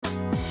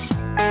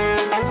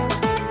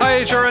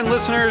HRN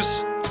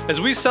listeners.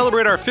 As we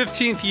celebrate our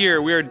 15th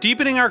year, we are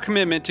deepening our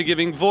commitment to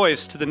giving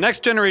voice to the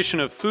next generation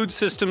of food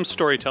systems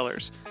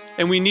storytellers,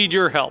 and we need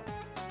your help.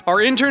 Our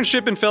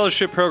internship and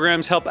fellowship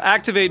programs help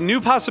activate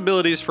new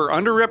possibilities for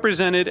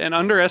underrepresented and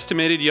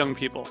underestimated young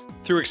people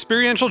through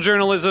experiential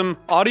journalism,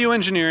 audio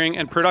engineering,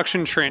 and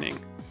production training.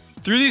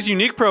 Through these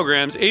unique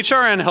programs,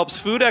 HRN helps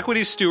food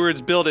equity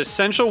stewards build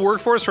essential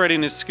workforce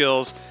readiness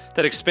skills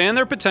that expand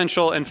their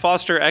potential and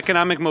foster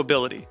economic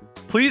mobility.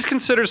 Please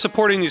consider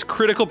supporting these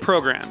critical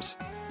programs.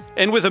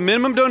 And with a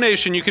minimum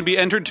donation, you can be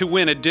entered to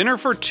win a dinner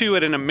for two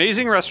at an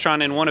amazing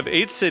restaurant in one of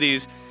 8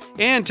 cities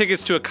and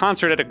tickets to a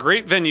concert at a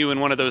great venue in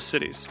one of those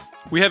cities.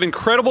 We have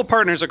incredible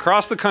partners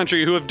across the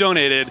country who have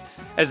donated,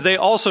 as they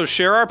also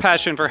share our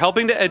passion for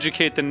helping to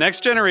educate the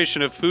next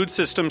generation of food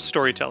systems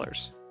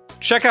storytellers.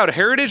 Check out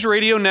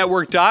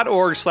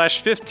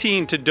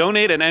heritageradionetwork.org/15 to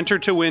donate and enter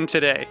to win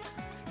today.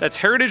 That's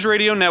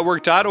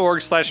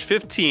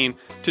heritageradionetwork.org/15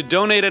 to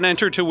donate and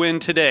enter to win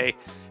today.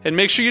 And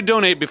make sure you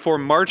donate before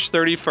March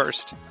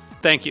 31st.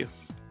 Thank you.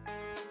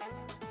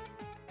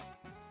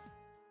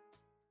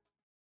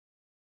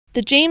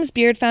 The James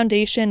Beard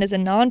Foundation is a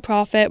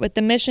nonprofit with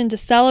the mission to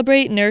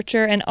celebrate,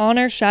 nurture, and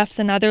honor chefs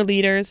and other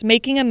leaders,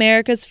 making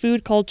America's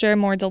food culture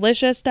more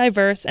delicious,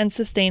 diverse, and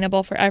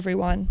sustainable for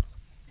everyone.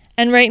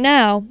 And right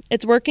now,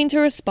 it's working to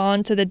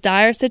respond to the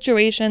dire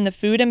situation the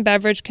food and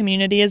beverage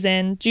community is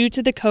in due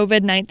to the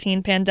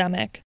COVID-19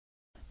 pandemic.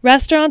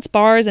 Restaurants,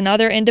 bars, and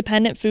other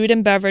independent food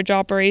and beverage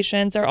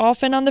operations are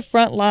often on the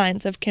front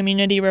lines of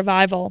community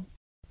revival.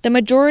 The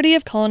majority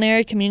of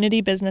culinary community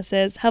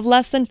businesses have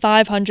less than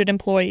 500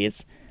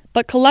 employees,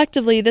 but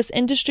collectively this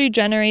industry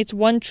generates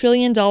 $1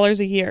 trillion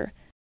a year,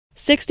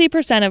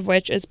 60% of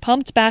which is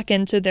pumped back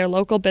into their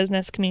local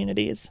business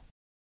communities.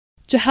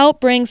 To help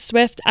bring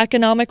swift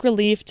economic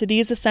relief to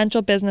these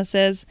essential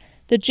businesses,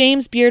 the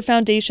James Beard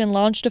Foundation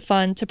launched a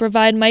fund to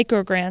provide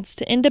microgrants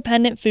to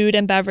independent food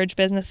and beverage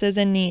businesses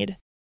in need.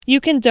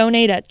 You can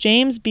donate at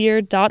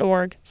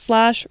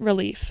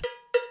jamesbeard.org/relief.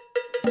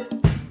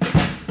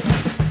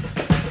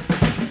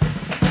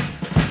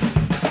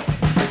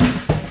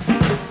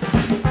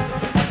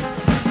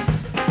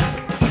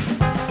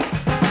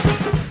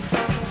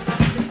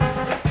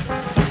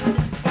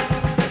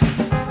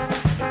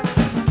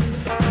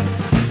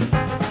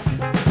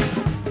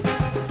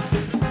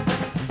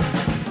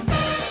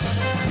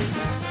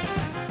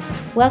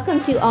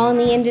 Welcome to All in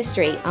the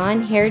Industry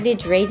on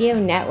Heritage Radio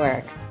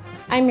Network.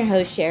 I'm your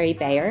host, Sherry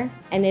Bayer,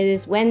 and it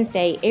is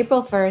Wednesday,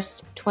 April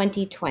 1st,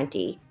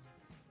 2020.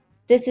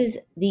 This is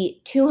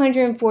the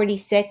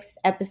 246th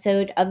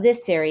episode of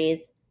this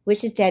series,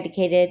 which is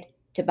dedicated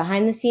to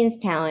behind-the-scenes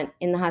talent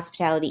in the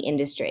hospitality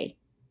industry.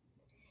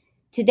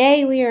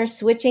 Today, we are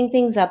switching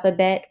things up a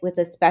bit with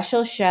a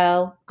special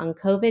show on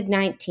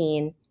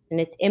COVID-19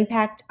 and its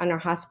impact on our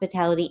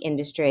hospitality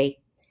industry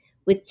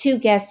with 2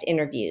 guest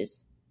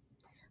interviews.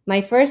 My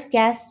first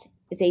guest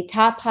is a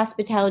top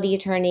hospitality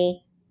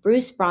attorney,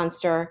 Bruce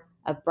Bronster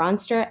of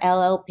Bronster,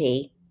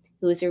 LLC,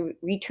 who is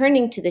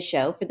returning to the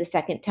show for the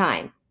second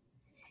time.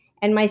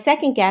 And my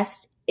second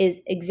guest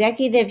is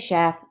executive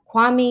chef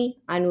Kwame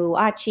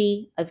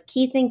Onwuachi of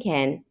Keith &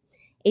 Kin,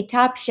 a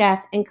top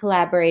chef and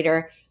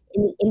collaborator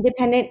in the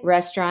Independent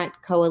Restaurant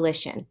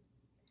Coalition.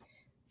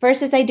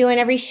 First, as I do in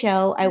every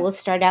show, I will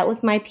start out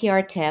with my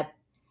PR tip,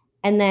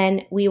 and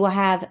then we will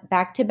have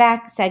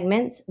back-to-back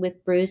segments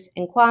with Bruce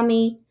and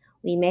Kwame.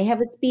 We may have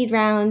a speed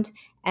round,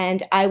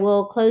 and I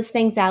will close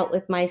things out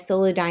with my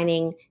solo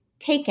dining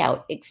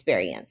takeout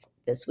experience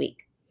this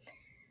week.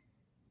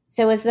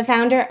 So as the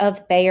founder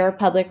of Bayer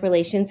Public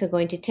Relations, I'm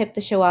going to tip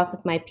the show off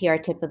with my PR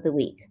tip of the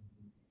week.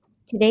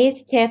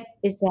 Today's tip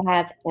is to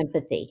have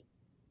empathy.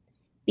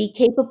 Be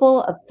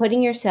capable of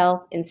putting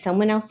yourself in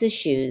someone else's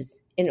shoes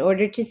in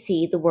order to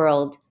see the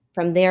world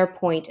from their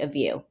point of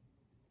view.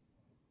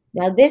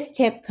 Now, this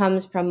tip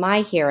comes from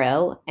my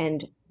hero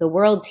and the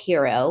world's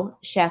hero,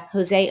 Chef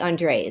Jose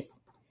Andres,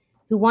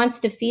 who wants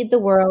to feed the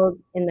world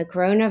in the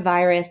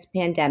coronavirus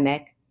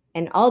pandemic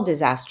and all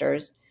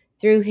disasters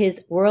through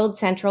his World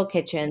Central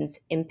Kitchen's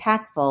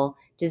impactful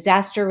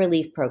disaster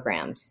relief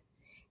programs.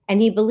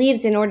 And he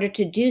believes in order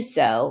to do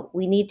so,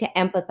 we need to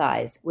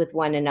empathize with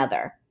one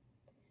another.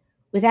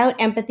 Without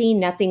empathy,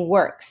 nothing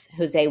works,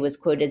 Jose was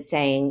quoted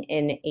saying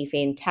in a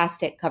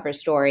fantastic cover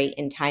story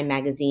in Time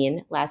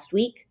magazine last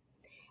week.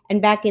 And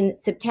back in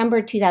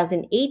September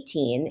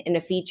 2018, in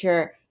a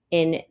feature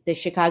in the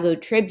Chicago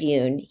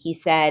Tribune, he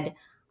said,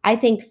 "I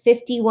think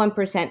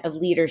 51% of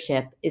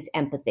leadership is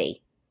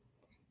empathy."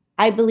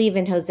 I believe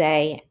in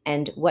Jose,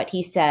 and what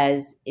he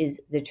says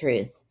is the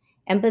truth.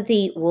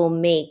 Empathy will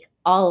make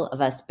all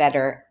of us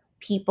better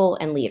people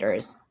and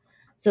leaders.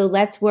 So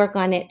let's work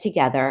on it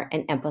together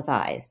and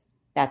empathize.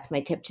 That's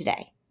my tip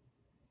today.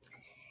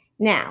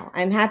 Now,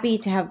 I'm happy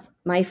to have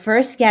my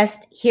first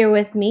guest here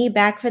with me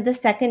back for the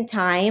second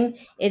time.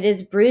 It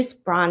is Bruce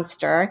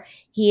Bronster.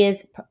 He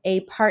is a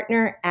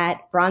partner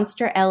at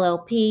Bronster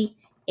LLP,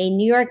 a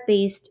New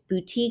York-based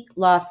boutique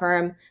law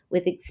firm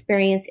with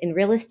experience in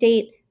real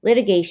estate,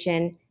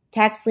 litigation,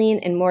 tax lien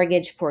and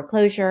mortgage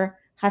foreclosure,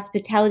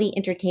 hospitality,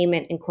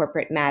 entertainment, and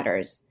corporate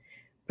matters.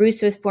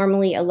 Bruce was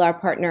formerly a law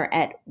partner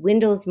at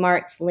Windles,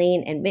 Marks,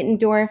 Lane, and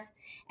Mittendorf,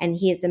 and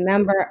he is a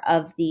member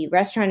of the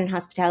Restaurant and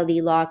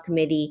Hospitality Law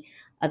Committee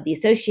of the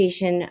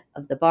Association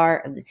of the Bar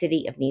of the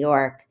City of New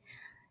York.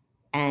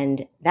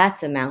 And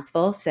that's a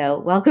mouthful, so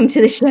welcome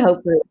to the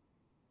show, Bruce.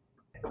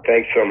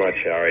 Thanks so much,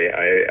 Shari.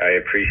 I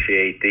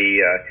appreciate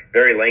the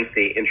very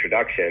lengthy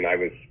introduction. I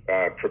was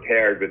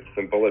prepared with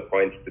some bullet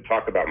points to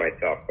talk about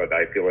myself, but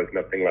I feel there's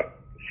nothing left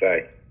to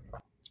say.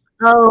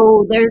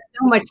 Oh, there's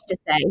so much to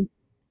say.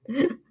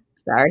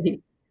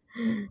 Sorry.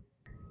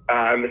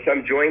 So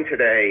I'm joined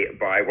today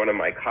by one of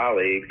my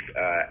colleagues,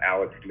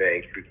 Alex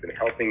Mink, who's been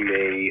helping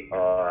me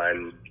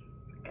on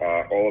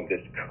all of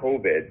this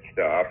COVID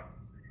stuff.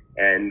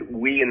 And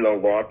we in the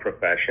law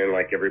profession,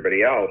 like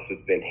everybody else, has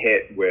been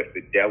hit with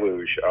the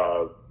deluge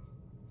of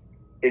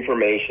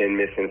information,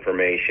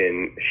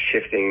 misinformation,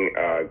 shifting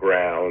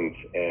grounds,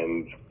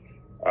 and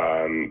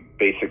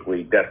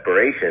basically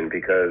desperation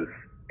because,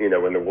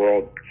 when the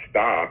world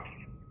stops,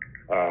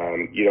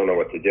 you don't know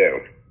what to do.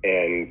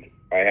 And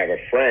I have a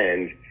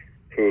friend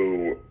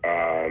who,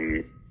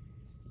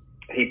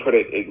 he put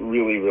it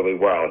really, really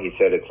well. He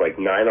said it's like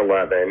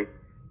 9/11,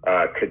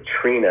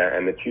 Katrina,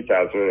 and the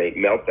 2008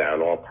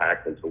 meltdown all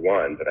packed into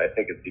one, but I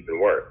think it's even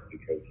worse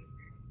because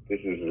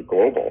this is a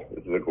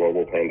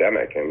global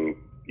pandemic. And,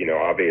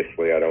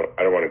 obviously I don't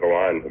want to go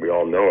on. We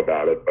all know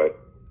about it, but,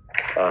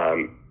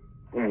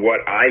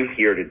 what I'm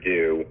here to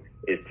do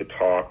is to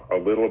talk a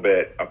little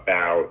bit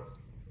about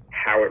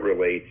how it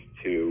relates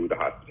to the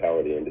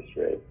hospitality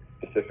industry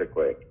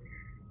specifically.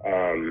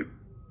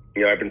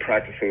 I've been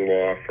practicing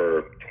law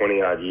for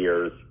 20 odd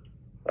years,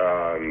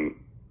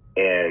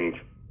 and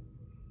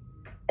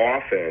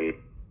often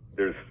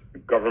there's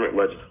government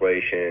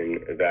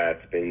legislation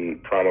that's been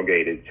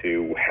promulgated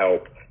to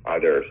help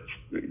either,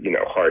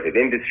 hard-hit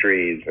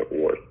industries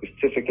or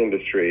specific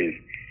industries.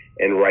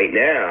 And right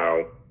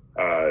now,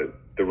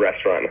 the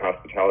restaurant and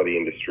hospitality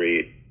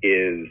industry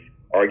is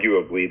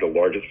arguably the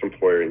largest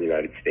employer in the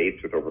United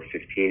States with over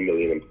 15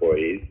 million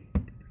employees.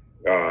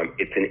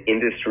 It's an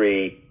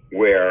industry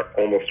where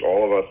almost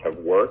all of us have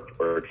worked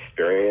or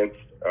experienced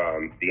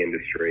the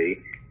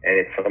industry, and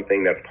it's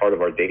something that's part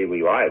of our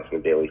daily lives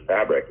and the daily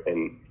fabric.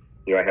 And,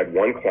 I had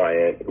one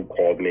client who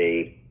called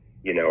me,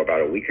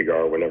 about a week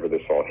ago, whenever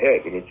this all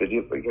hit, and he said,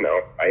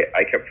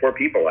 I kept 4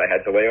 people. I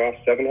had to lay off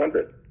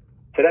 700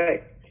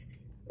 today.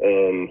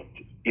 And,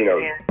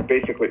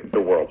 basically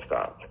the world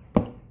stopped.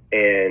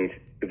 And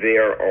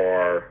there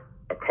are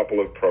a couple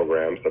of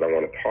programs that I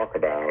want to talk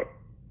about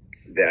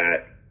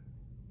that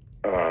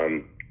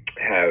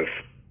have,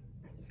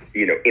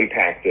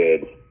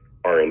 impacted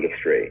our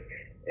industry.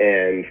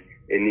 And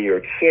in New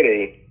York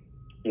City,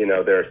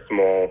 there are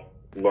small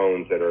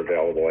loans that are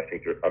available. I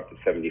think they're up to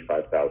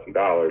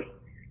 $75,000.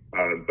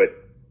 But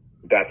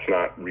that's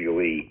not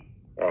really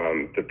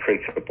the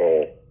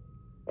principal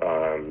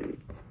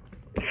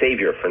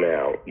savior for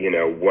now.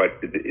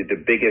 What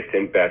the biggest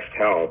and best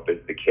help is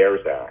the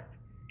CARES Act.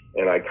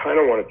 And I kind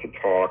of wanted to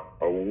talk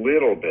a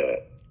little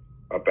bit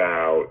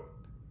about,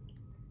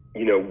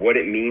 what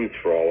it means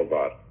for all of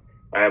us.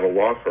 I have a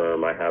law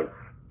firm. I have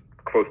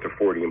close to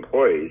 40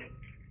 employees.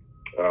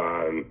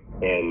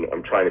 And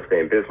I'm trying to stay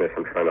in business.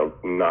 I'm trying to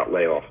not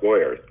lay off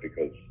lawyers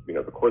because,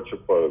 the courts are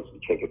closed. We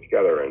can't get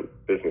together and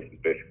business is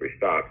basically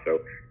stopped.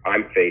 So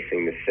I'm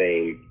facing the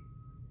same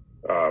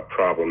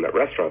problem that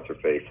restaurants are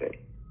facing.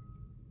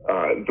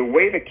 The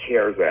way the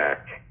CARES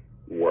Act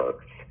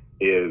works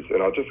is,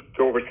 and I'll just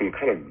go over some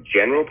kind of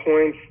general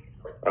points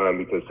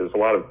because there's a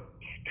lot of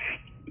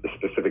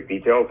specific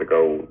details that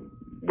go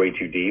way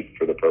too deep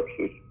for the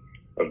purposes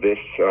of this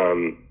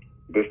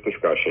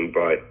discussion.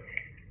 But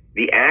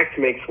the Act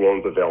makes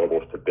loans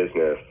available to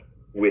business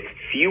with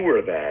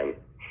fewer than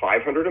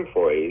 500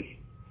 employees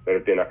that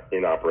have been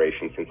in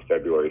operation since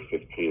February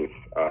 15th,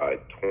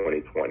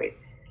 2020.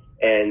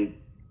 And,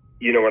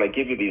 when I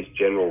give you these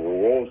general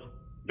rules,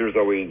 there's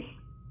always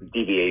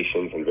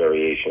deviations and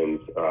variations.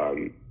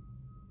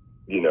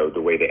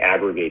 The way they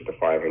aggregate the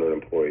 500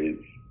 employees,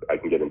 I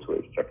can get into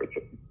a separate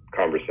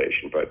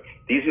conversation, but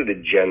these are the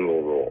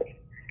general rules.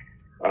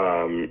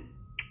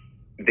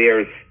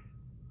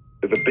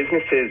 The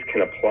businesses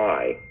can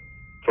apply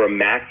for a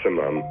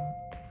maximum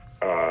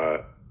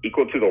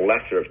equal to the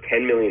lesser of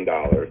 $10 million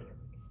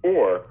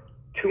or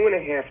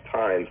 2.5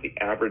 times the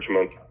average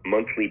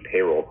monthly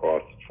payroll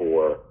costs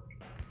for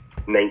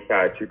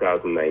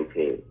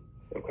 2019.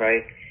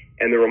 Okay?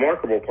 And the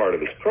remarkable part of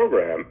this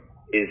program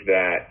is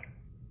that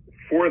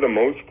for the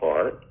most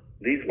part,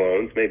 these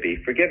loans may be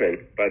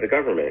forgiven by the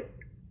government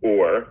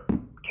or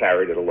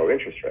carried at a low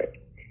interest rate.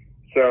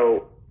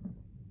 So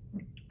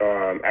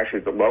actually,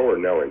 it's a low or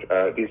no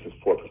interest. This is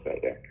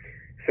 4%, yeah.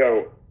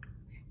 So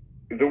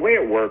the way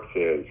it works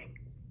is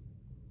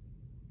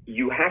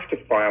you have to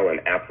file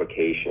an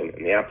application,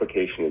 and the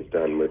application is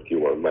done with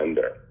your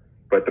lender.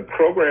 But the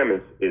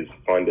program is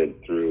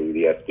funded through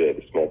the SBA,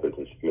 the Small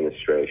Business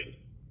Administration.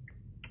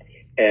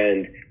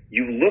 And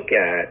you look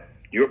at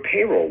your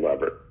payroll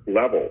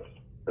levels,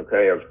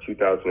 okay, of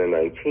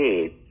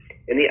 2019,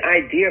 And the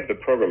idea of the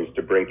program is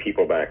to bring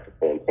people back to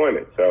full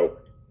employment. So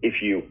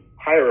if you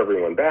hire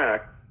everyone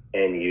back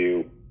and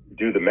you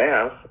do the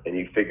math and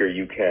you figure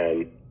you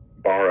can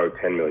borrow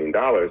 $10 million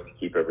to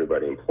keep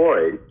everybody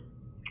employed,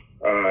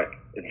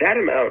 that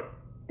amount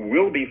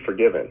will be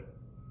forgiven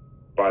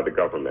by the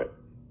government,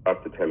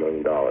 up to $10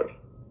 million.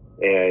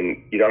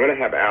 And, I'm going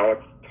to have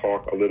Alex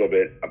talk a little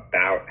bit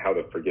about how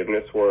the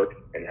forgiveness works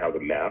and how the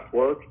math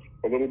works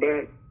a little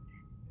bit,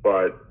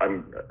 but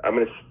I'm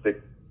going to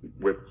stick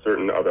with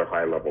certain other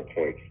high-level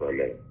points for a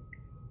minute.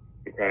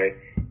 Okay?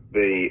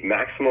 The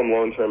maximum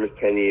loan term is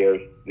 10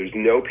 years. There's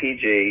no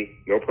PG,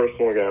 no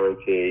personal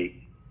guarantee.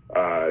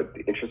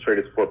 The interest rate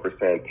is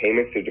 4%.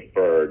 Payments are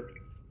deferred.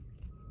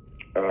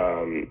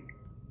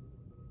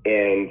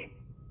 And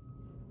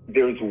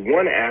there's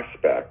one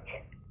aspect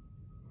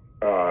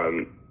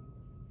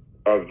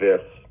of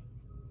this,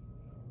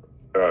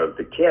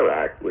 the CARE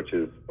Act, which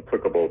is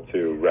applicable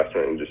to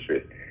restaurant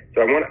industries.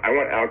 So I want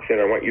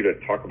Alexander, I want you to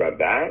talk about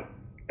that,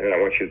 and then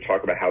I want you to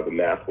talk about how the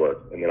math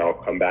works, and then I'll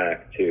come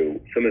back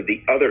to some of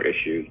the other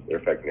issues that are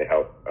affecting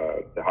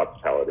the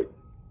hospitality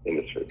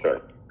industry. Sorry.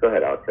 Go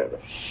ahead, Alexander.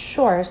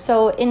 Sure.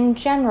 So in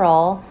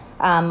general,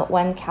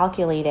 when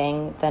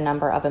calculating the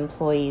number of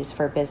employees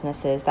for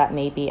businesses that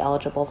may be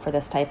eligible for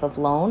this type of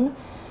loan,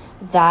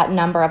 that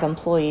number of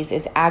employees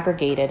is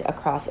aggregated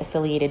across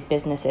affiliated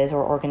businesses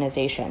or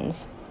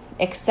organizations,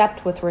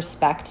 except with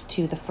respect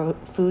to the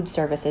food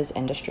services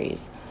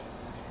industries.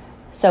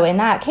 So in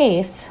that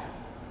case,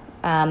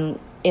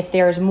 if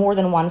there's more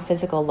than one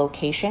physical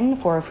location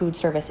for a food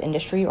service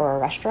industry or a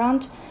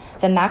restaurant,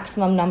 the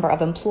maximum number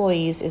of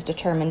employees is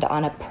determined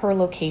on a per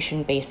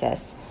location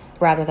basis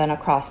rather than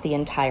across the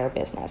entire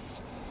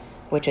business,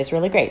 which is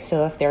really great.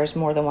 So if there's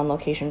more than one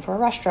location for a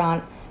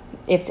restaurant,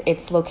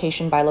 it's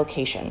location by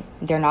location.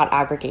 They're not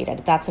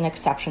aggregated. That's an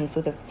exception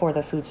for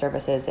the food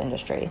services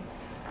industry.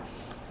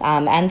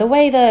 And the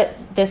way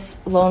that this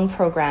loan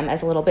program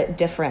is a little bit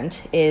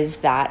different is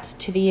that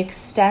to the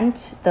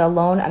extent the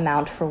loan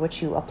amount for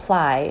which you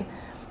apply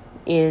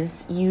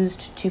is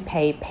used to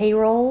pay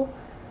payroll,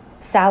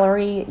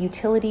 salary,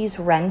 utilities,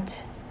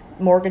 rent,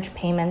 mortgage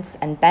payments,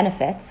 and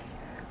benefits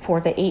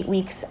for the 8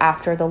 weeks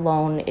after the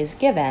loan is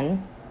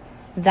given,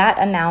 that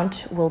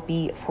amount will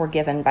be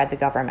forgiven by the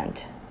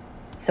government.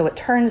 So it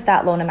turns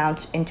that loan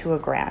amount into a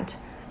grant.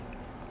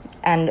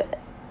 And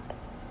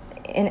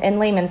in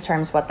layman's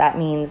terms, what that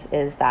means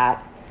is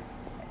that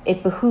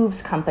it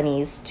behooves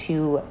companies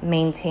to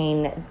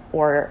maintain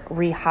or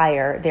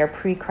rehire their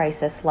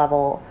pre-crisis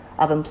level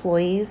of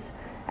employees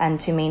and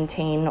to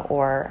maintain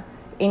or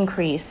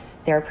increase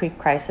their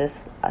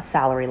pre-crisis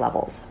salary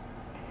levels.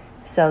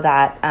 So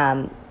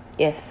that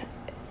if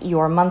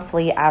your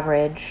monthly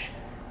average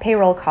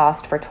payroll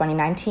cost for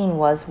 2019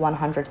 was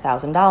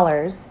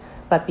 $100,000,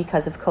 but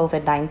because of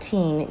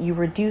COVID-19, you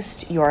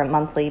reduced your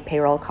monthly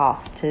payroll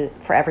cost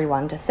for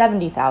everyone to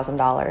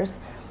 $70,000.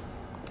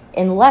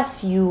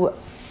 Unless you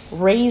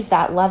raise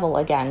that level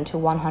again to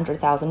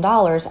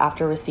 $100,000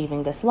 after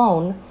receiving this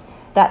loan,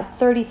 that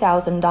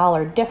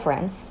 $30,000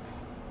 difference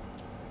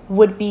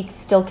would be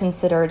still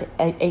considered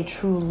a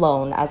true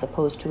loan as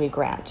opposed to a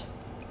grant.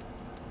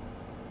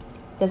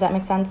 Does that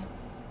make sense?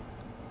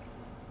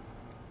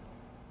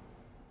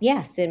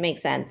 Yes, it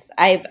makes sense.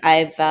 I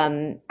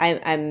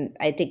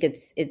think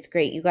it's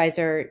great. You guys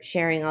are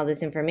sharing all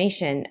this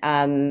information.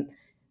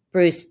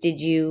 Bruce, did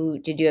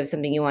you have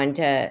something you wanted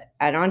to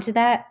add on to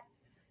that?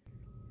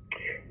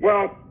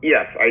 Well,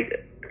 yes.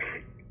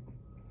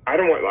 I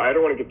don't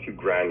want to get too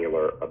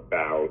granular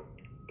about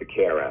the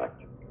CARE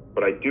Act,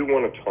 but I do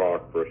want to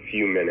talk for a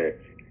few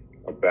minutes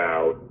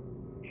about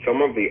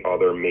some of the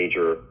other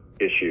major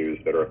issues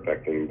that are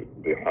affecting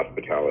the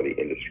hospitality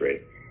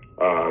industry.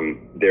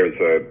 There's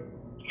a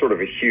sort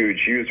of a huge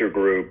user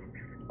group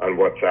on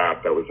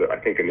WhatsApp that was, I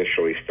think,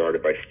 initially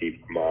started by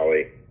Steve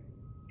Kwame.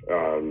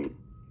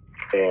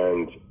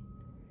 And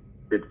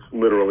it's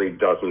literally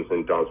dozens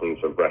and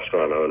dozens of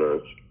restaurant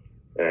owners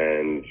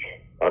and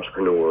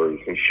entrepreneurs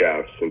and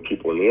chefs and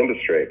people in the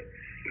industry.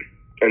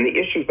 And the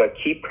issues that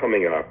keep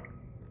coming up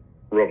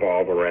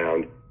revolve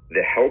around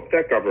the help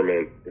that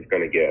government is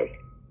going to give.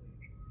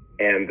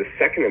 And the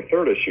second and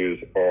third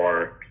issues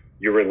are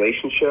your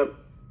relationship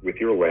with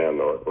your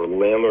landlord or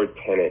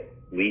landlord-tenant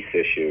lease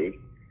issues.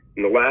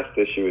 And the last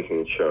issue is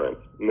insurance.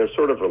 And they're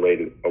sort of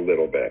related a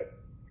little bit.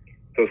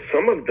 So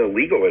some of the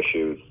legal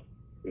issues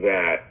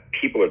that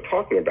people are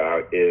talking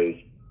about is,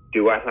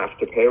 do I have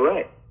to pay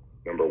rent?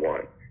 Number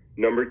one.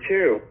 Number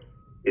two,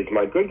 is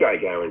my good guy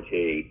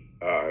guarantee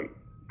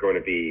going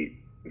to be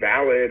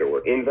valid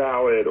or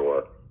invalid,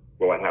 or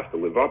will I have to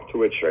live up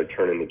to it? Should I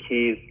turn in the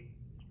keys?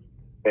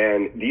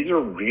 And these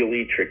are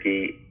really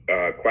tricky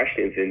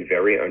questions in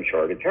very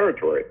uncharted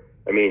territory.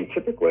 I mean,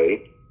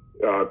 typically,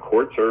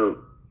 courts are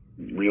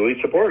really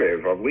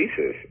supportive of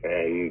leases,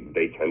 and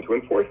they tend to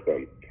enforce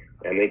them.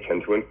 And they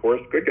tend to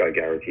enforce good guy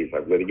guarantees.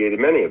 I've litigated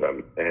many of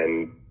them,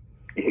 and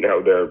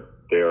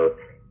they're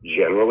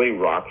generally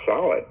rock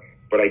solid.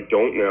 But I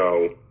don't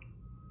know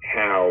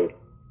how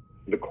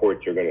the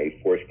courts are going to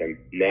enforce them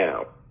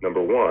now.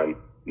 Number one.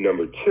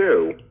 Number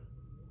two,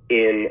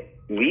 in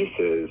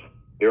leases,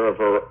 there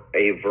are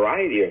a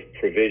variety of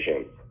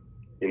provisions,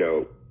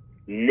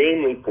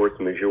 namely force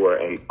majeure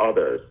and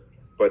others.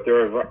 But there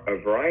are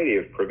a variety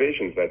of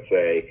provisions that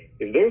say,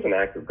 if there's an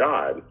act of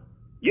God,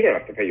 you don't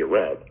have to pay your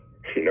rent.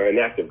 An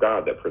act of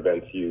God that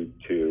prevents you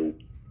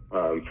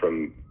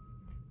from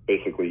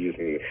basically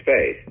using the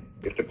space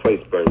if the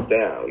place burns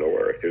down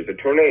or if there's a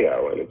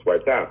tornado and it's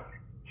wiped out.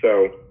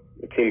 So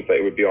it seems that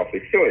it would be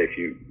awfully silly if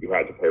you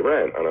had to pay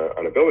rent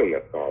on a building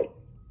that's gone.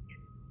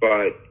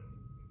 But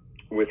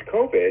with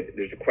COVID,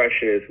 there's a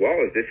question as well,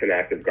 is this an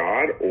act of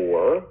God,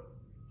 or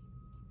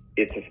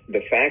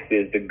the fact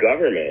is the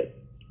government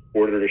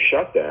ordered a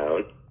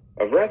shutdown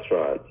of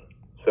restaurants.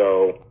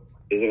 So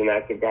is it an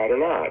act of God or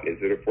not? Is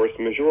it a force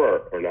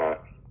majeure or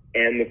not?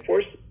 And the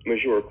force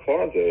majeure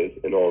clauses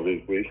in all of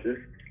these leases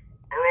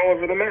are all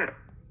over the map.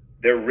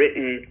 They're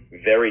written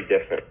very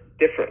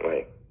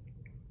differently.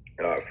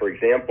 For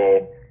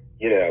example,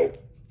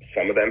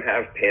 some of them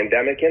have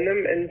pandemic in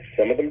them and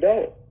some of them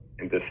don't.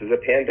 And this is a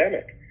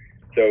pandemic.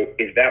 So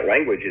if that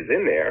language is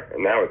in there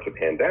and now it's a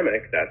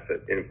pandemic, that's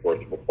an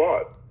enforceable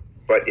clause.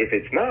 But if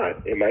it's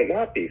not, it might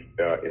not be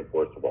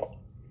enforceable.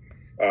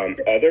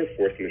 Other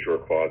force majeure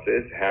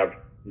clauses have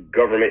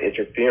government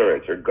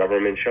interference or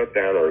government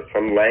shutdown or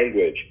some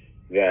language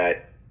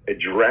that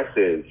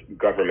addresses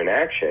government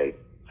action.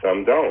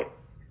 Some don't.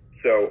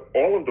 So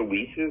all of the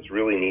leases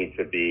really need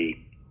to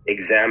be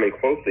examined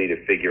closely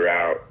to figure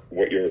out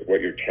what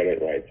your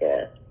tenant rights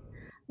are.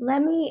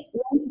 Let me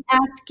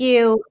ask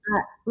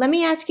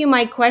you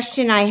my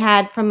question I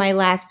had from my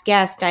last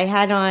guest. I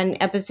had on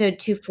episode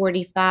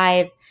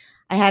 245,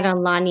 I had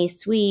on Lonnie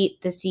Sweet,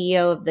 the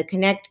CEO of the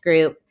Connect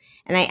Group,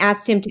 and I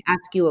asked him to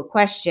ask you a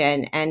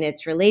question, and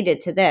it's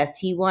related to this.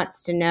 He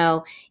wants to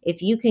know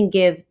if you can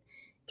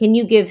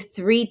you give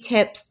 3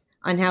 tips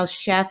on how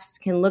chefs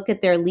can look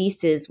at their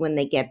leases when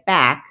they get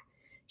back?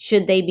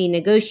 Should they be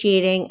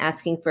negotiating,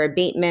 asking for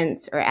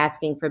abatements, or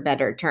asking for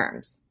better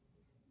terms?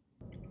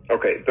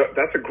 Okay,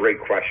 that's a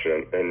great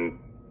question, and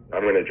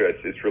I'm going to address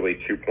it's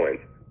really 2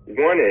 points.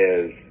 One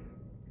is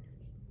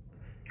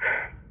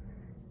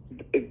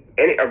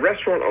a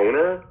restaurant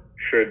owner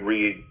should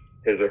read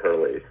his or her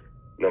lease,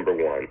 number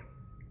one.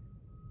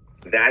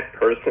 That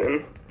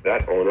person,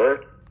 that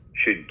owner,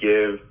 should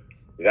give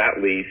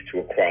that lease to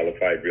a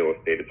qualified real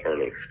estate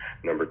attorney,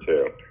 number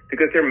 2.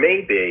 Because there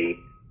may be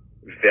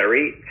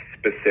very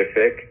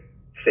specific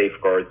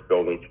safeguards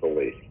built into the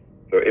lease.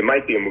 So it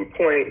might be a moot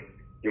point.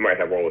 You might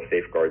have all the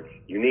safeguards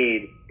you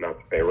need not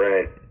to pay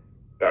rent.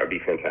 That would be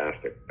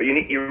fantastic. But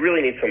you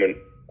really need someone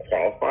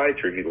qualified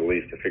to review the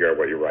lease to figure out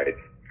what your rights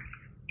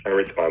and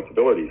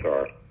responsibilities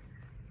are.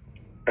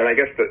 And I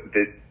guess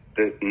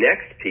the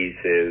next piece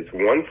is,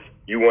 once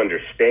you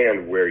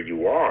understand where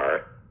you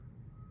are,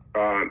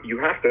 you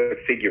have to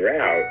figure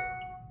out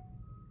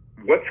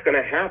what's going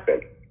to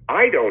happen.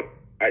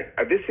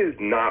 This is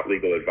not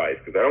legal advice,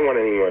 because I don't want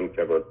anyone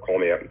to ever call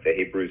me up and say,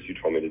 hey, Bruce, you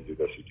told me to do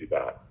this or do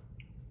that.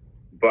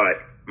 But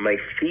my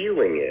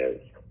feeling is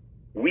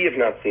we have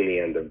not seen the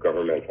end of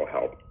governmental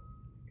help.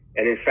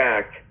 And in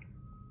fact,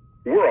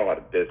 we're all out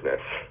of business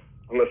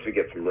unless we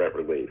get some rent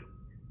relief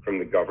from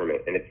the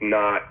government. And it's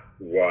not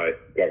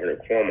what Governor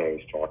Kwame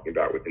was talking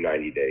about with the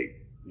 90-day,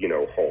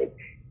 hold.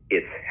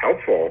 It's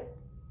helpful,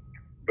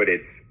 but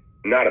it's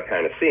not a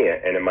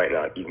panacea, and it might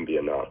not even be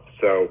enough.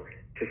 So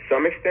to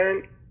some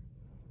extent,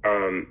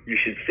 you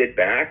should sit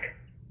back,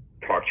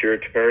 talk to your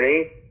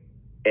attorney,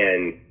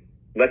 and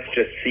let's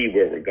just see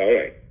where we're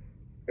going,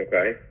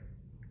 okay?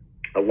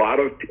 A lot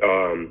of,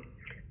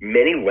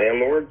 many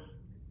landlords,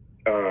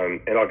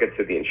 and I'll get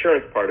to the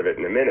insurance part of it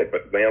in a minute,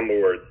 but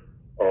landlords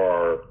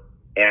are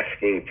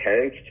asking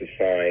tenants to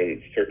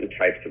sign certain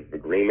types of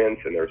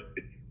agreements, and there's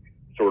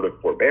sort of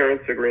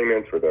forbearance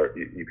agreements where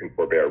you can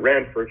forbear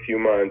rent for a few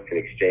months in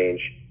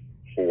exchange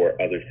for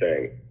other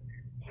things.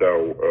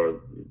 So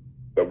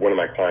one of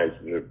my clients,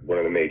 one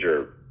of the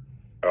major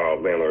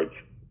landlords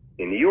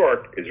in New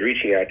York, is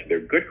reaching out to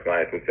their good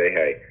clients and say,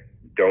 hey,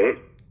 don't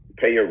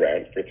pay your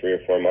rent for 3 or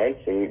 4 months,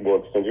 and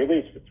we'll extend your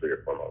lease for 3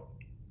 or 4 months.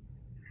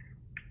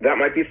 That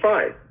might be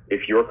fine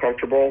if you're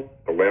comfortable,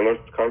 the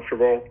landlord's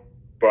comfortable,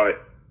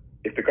 but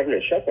if the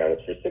government shutdown is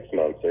for 6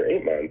 months or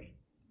 8 months,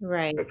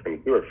 right, that's going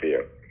to do it for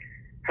you.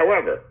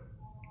 However,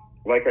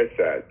 like I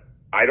said,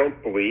 I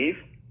don't believe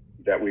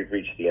that we've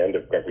reached the end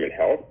of government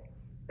help,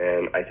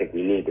 and I think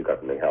we need the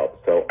government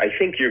help. So I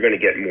think you're going to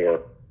get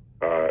more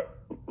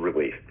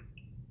relief.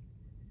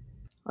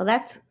 Well,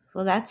 that's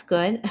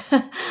good.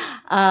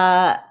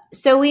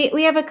 So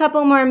we have a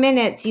couple more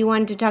minutes. You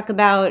wanted to talk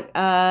about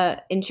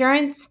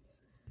insurance?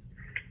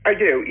 I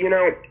do.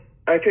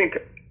 I think,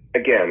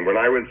 again, when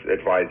I was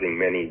advising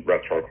many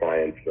restaurant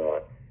clients,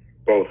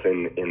 both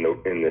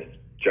in this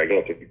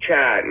gigantic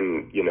chat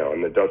and,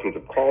 in the dozens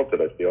of calls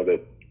that I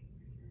fielded,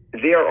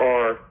 there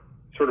are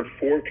sort of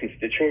 4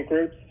 constituent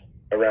groups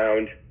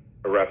around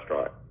a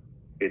restaurant.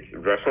 It's the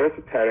restaurant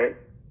is a tenant,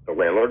 the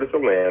landlord is a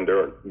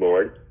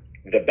landlord,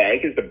 the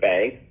bank is the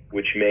bank,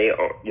 which may,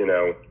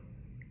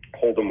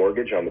 hold a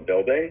mortgage on the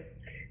building,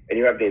 and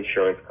you have the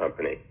insurance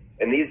company.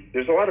 And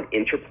there's a lot of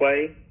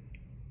interplay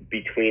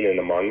between and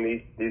among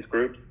these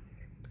groups.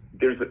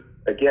 There's,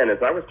 again, as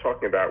I was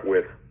talking about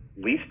with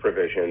lease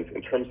provisions,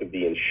 in terms of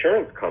the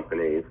insurance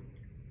companies,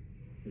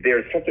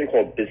 there's something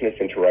called business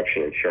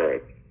interruption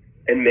insurance.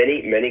 And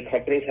many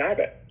companies have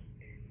it.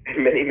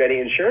 Many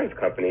insurance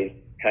companies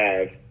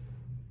have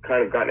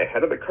kind of gotten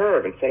ahead of the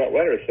curve and sent out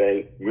letters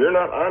saying, we're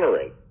not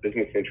honoring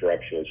business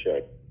interruption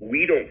insurance.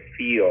 We don't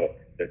feel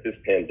that this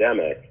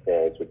pandemic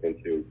falls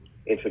into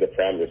the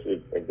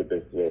parameters of the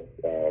business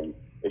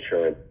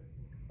insurance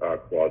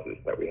clauses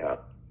that we have.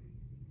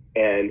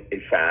 And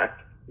in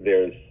fact,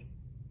 there's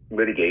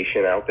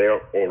litigation out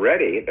there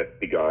already that's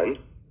begun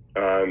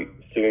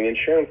suing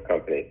insurance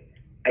companies.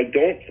 I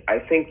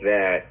think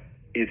that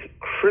is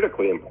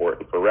critically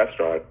important for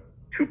restaurants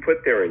to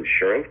put their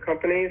insurance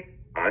companies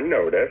on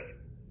notice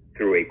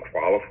through a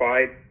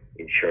qualified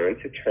insurance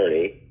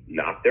attorney,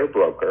 not their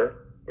broker,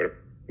 or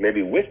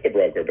maybe with the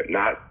broker, but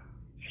not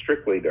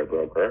strictly their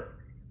broker,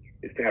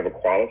 is to have a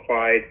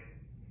qualified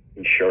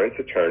insurance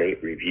attorney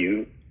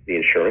review the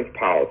insurance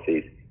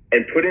policies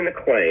and put in a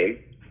claim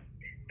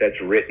that's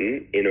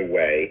written in a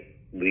way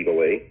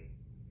legally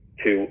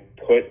to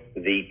put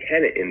the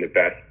tenant in the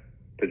best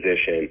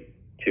position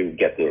to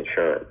get the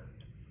insurance.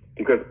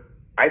 Because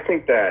I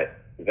think that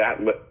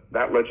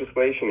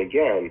legislation,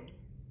 again,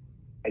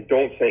 I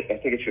think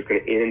it's just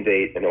going to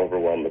inundate and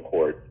overwhelm the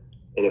courts.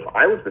 And if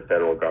I was the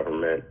federal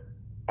government,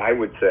 I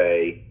would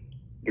say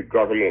the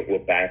government will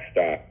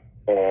backstop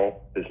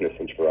all business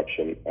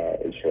interruption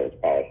insurance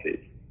policies,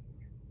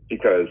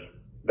 because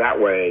that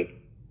way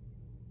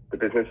the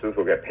businesses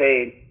will get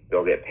paid.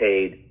 They'll get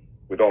paid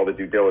with all the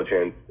due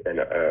diligence and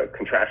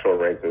contractual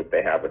arrangements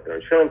they have with their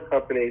insurance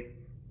companies.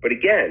 But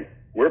again,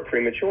 we're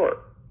premature.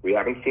 We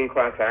haven't seen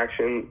class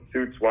action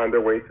suits wind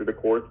their way through the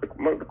courts. The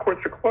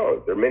courts are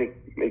closed. They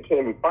can't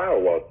even file a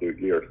lawsuit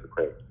in New York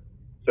Supreme.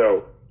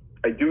 So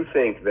I do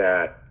think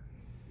that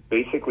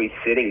basically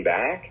sitting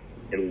back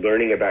and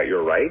learning about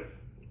your rights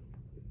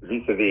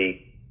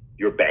vis-a-vis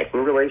your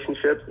banking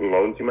relationships and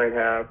loans you might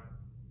have,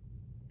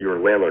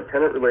 your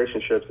landlord-tenant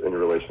relationships, and your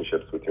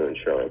relationships with your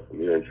insurance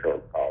and your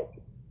insurance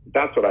policy.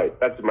 That's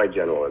my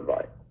general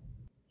advice.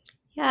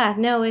 Yeah,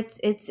 no, it's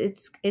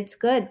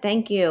good.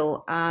 Thank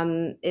you.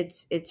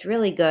 It's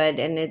really good.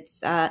 And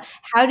it's,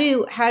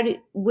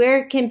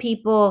 where can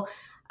people,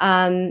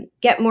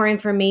 get more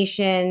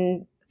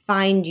information,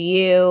 find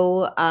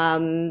you?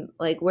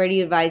 Where do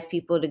you advise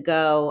people to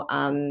go,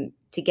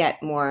 to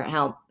get more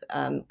help?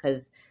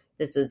 'Cause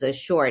this was a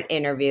short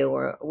interview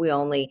or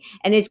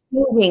and it's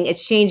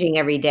changing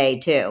every day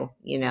too,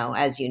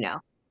 as you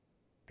know.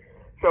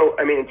 So,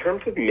 in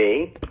terms of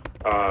me,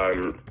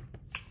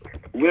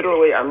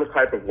 literally, I'm the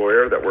type of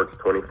lawyer that works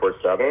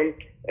 24/7,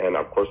 and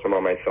of course, I'm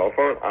on my cell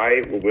phone.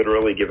 I will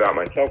literally give out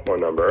my cell phone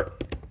number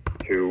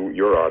to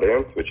your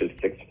audience, which is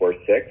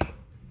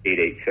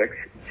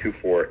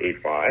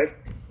 646-886-2485,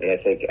 and I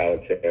think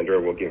Alexandra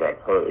will give out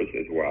hers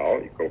as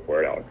well. You go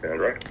for it,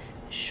 Alexandra.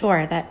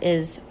 Sure, that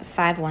is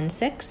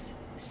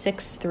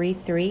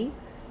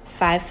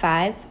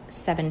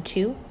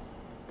 516-633-5572.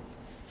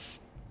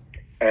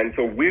 And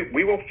so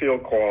we will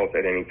field calls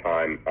at any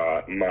time.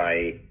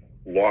 My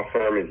law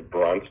firm is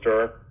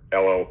Bronster,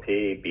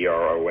 LLP,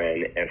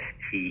 Bronster,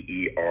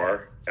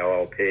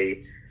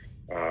 LLP.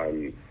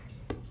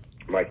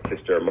 My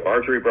sister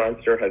Marjorie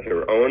Bronster has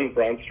her own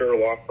Bronster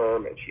law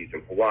firm, and she's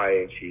in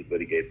Hawaii, and she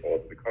litigates all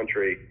over the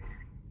country.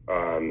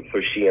 So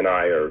she and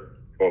I are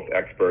both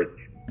experts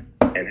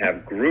and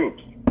have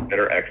groups that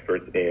are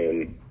experts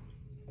in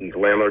these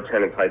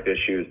landlord-tenant type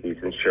issues,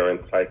 these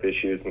insurance type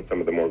issues, and some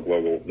of the more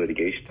global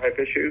litigation type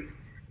issues.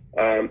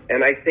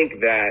 And I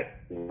think that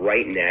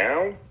right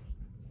now,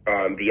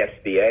 the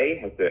SBA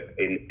has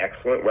an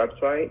excellent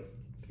website.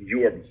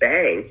 Your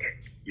bank,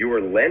 your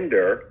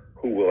lender,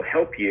 who will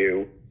help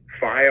you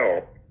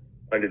file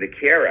under the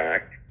CARE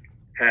Act,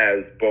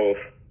 has both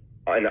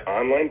an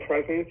online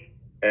presence,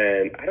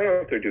 and I don't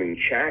know if they're doing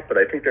chat, but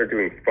I think they're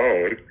doing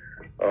phone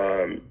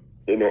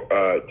in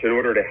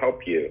order to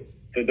help you.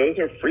 So those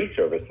are free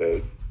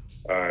services.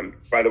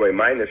 By the way,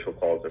 my initial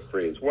calls are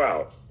free as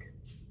well.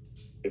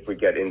 If we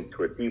get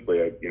into it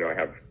deeply, I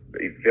have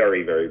a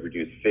very, very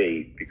reduced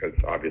fee because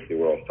obviously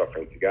we're all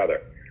suffering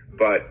together.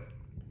 But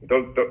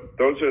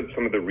those are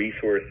some of the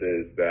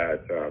resources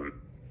that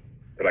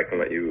I can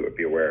let you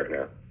be aware of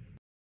now.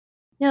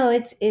 No,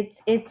 it's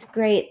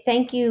great.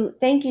 Thank you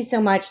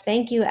so much.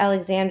 Thank you,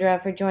 Alexandra,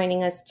 for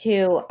joining us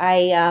too.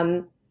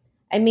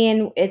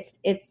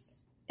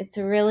 It's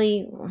a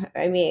really,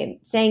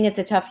 saying it's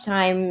a tough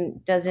time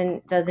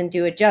doesn't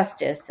do it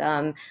justice.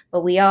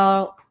 But we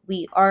are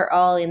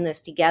all in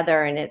this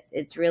together, and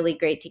it's really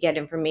great to get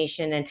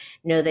information and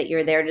know that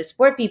you're there to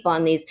support people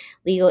on these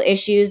legal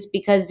issues,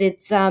 because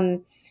it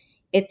can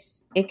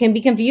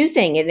be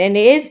confusing, and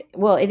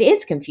it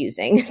is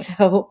confusing.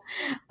 So,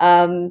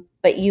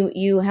 but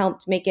you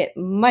helped make it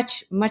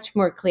much, much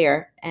more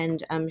clear,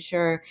 and I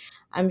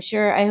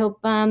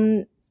hope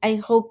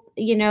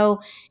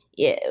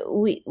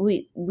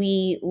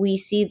we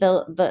see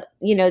the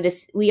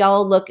this, we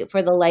all look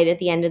for the light at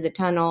the end of the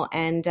tunnel,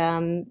 and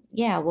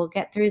we'll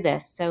get through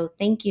this. So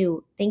thank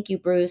you,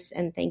 Bruce,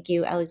 and thank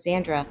you,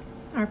 Alexandra.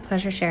 Our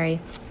pleasure, Sherry.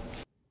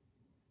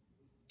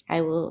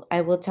 I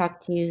will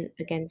talk to you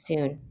again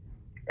soon.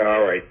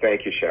 All right,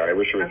 thank you, Sherry. I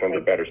wish it was under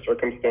better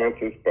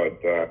circumstances, but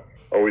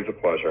always a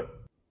pleasure.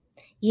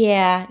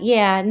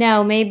 Yeah.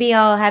 No, maybe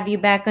I'll have you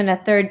back on a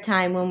third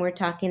time when we're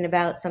talking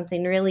about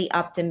something really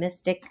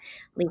optimistically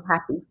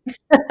happy.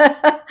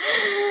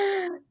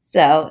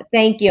 So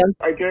thank you.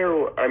 I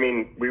do. I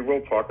mean, we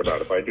will talk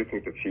about it, but I do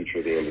think the future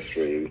of the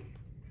industry,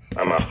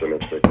 I'm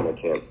optimistic, and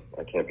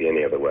I can't be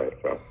any other way.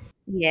 So.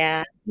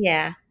 Yeah,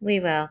 we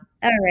will.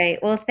 All right.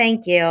 Well,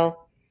 thank you.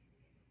 All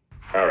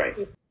right.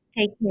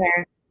 Take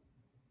care.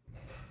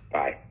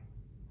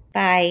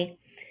 Bye.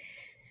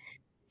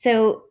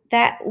 So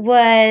that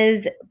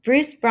was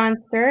Bruce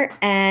Bronster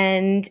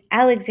and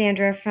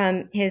Alexandra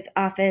from his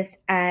office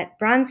at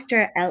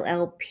Bronster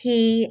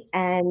LLP.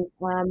 And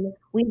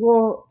we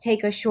will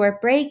take a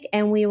short break,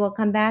 and we will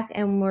come back,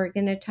 and we're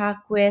going to talk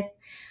with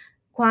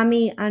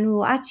Kwame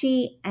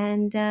Onwuachi.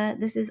 And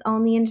this is All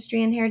in the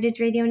Industry on Heritage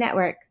Radio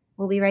Network.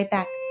 We'll be right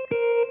back.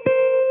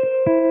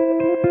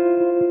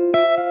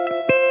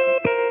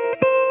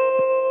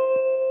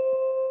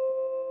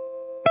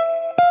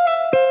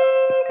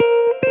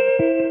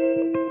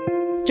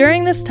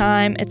 During this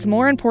time, it's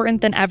more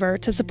important than ever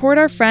to support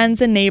our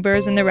friends and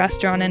neighbors in the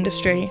restaurant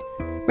industry.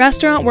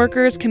 Restaurant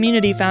Workers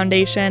Community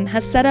Foundation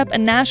has set up a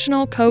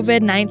national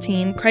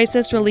COVID-19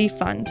 crisis relief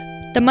fund.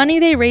 The money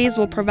they raise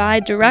will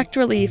provide direct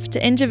relief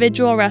to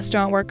individual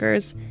restaurant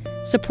workers,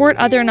 support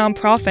other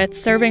nonprofits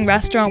serving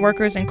restaurant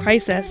workers in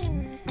crisis,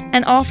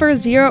 and offer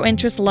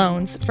zero-interest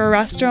loans for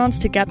restaurants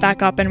to get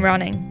back up and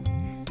running.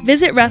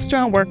 Visit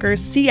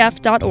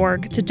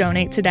restaurantworkerscf.org to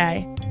donate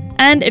today.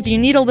 And if you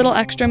need a little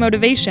extra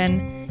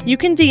motivation, you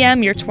can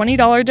DM your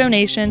 $20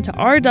 donation to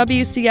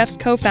RWCF's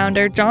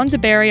co-founder John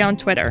DeBerry on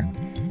Twitter,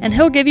 and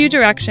he'll give you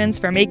directions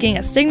for making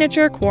a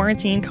signature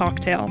quarantine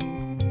cocktail.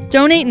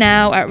 Donate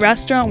now at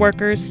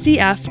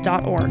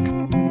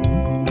restaurantworkerscf.org.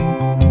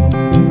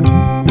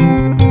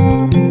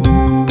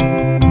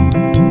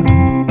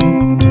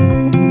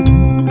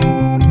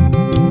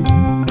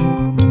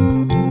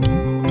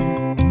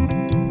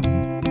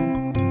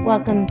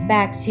 Welcome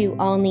back to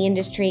All in the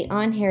Industry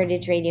on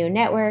Heritage Radio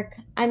Network.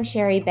 I'm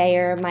Sherry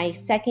Bayer. My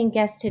second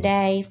guest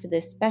today for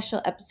this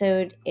special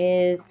episode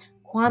is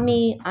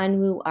Kwame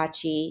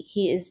Onwuachi.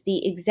 He is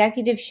the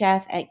executive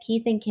chef at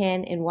Keith &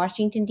 Kin in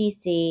Washington,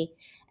 D.C.,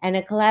 and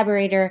a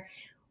collaborator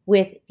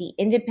with the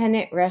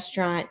Independent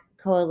Restaurant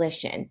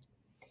Coalition.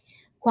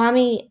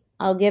 Kwame,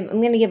 I'm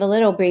going to give a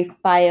little brief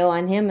bio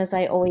on him, as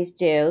I always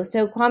do.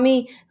 So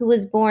Kwame, who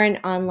was born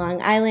on Long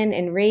Island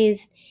and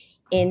raised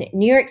in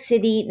New York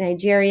City,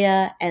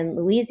 Nigeria, and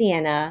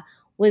Louisiana,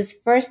 was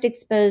first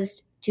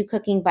exposed to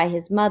cooking by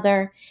his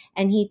mother,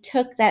 and he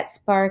took that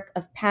spark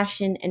of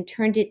passion and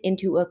turned it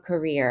into a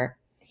career.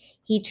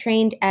 He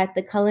trained at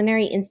the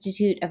Culinary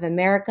Institute of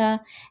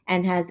America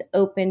and has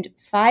opened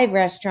 5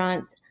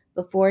 restaurants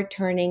before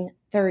turning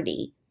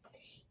 30.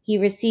 He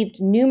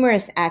received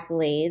numerous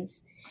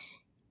accolades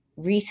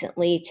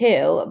recently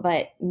too,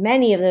 but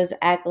many of those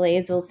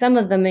accolades, well, some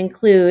of them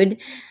include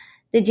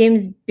the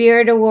James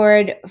Beard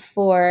Award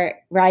for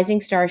Rising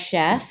Star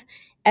Chef,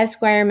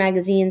 Esquire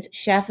Magazine's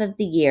Chef of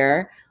the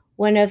Year,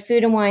 one of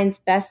Food & Wine's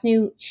Best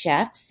New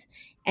Chefs,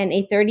 and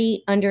a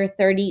 30 Under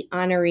 30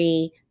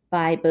 honoree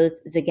by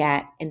both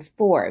Zagat and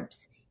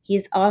Forbes. He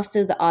is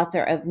also the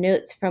author of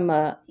Notes from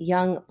a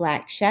Young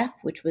Black Chef,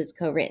 which was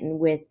co-written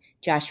with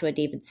Joshua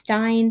David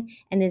Stein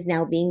and is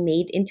now being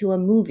made into a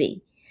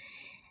movie.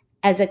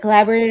 As a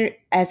collaborator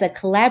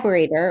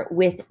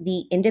with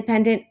the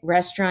Independent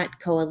Restaurant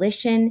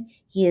Coalition,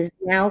 he is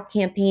now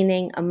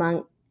campaigning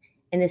among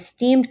an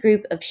esteemed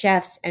group of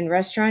chefs and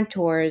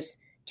restaurateurs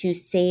to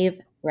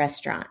save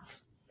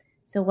restaurants.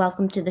 So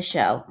welcome to the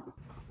show.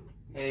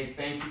 Hey,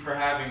 thank you for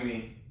having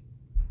me.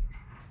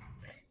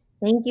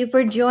 Thank you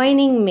for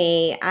joining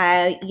me.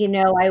 I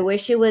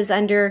wish it was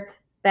under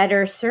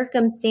better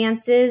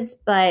circumstances,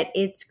 but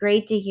it's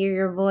great to hear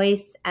your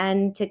voice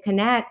and to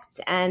connect.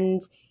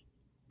 And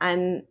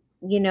I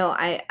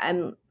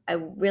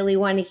really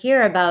want to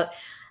hear about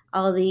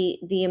all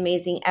the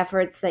amazing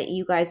efforts that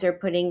you guys are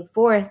putting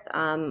forth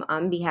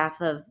on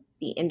behalf of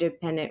the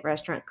Independent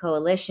Restaurant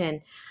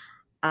Coalition.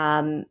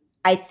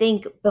 I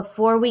think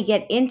before we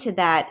get into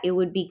that, it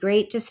would be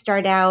great to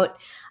start out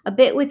a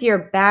bit with your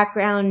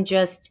background,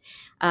 just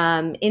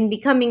in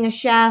becoming a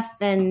chef,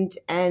 and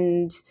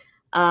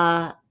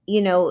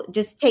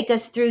just take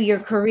us through your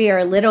career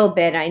a little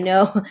bit. I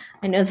know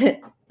that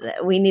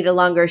we need a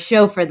longer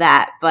show for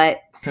that,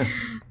 but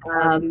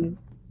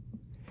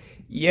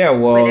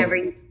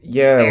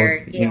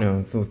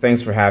so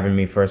thanks for having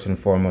me first and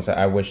foremost.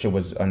 I wish it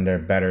was under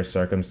better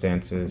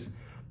circumstances,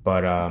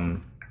 but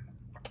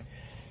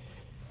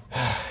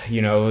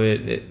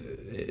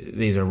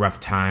these are rough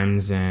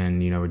times,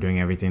 and we're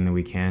doing everything that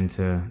we can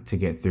to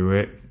get through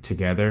it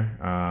together.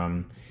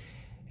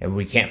 and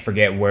we can't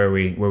forget where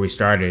we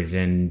started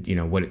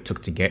and, what it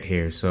took to get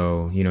here.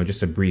 So,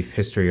 just a brief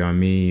history on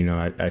me.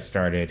 I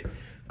started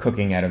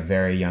cooking at a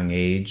very young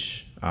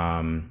age.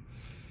 My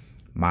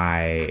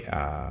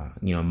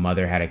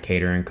mother had a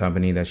catering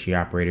company that she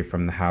operated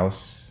from the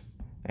house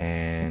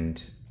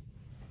and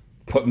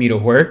put me to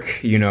work,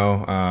 when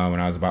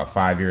I was about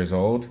 5 years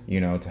old,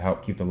 to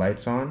help keep the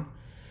lights on.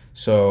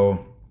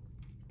 So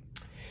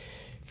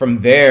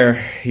from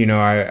there,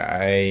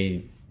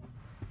 I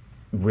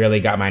really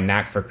got my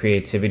knack for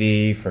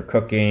creativity, for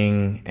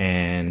cooking,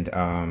 and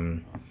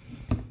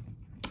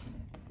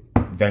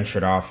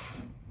ventured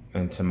off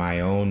into my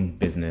own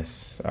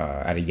business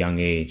at a young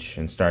age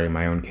and started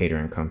my own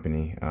catering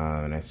company.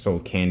 And I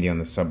sold candy on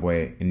the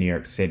subway in New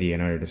York City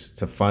in order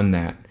to fund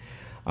that.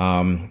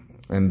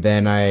 And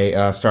then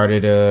I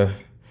started a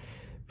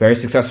very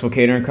successful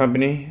catering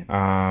company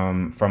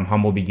from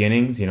humble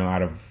beginnings,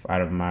 out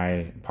of my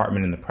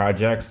apartment in the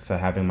projects to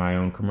having my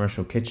own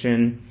commercial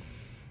kitchen,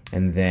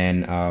 and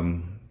then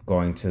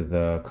going to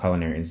the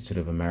Culinary Institute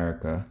of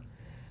America.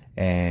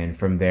 And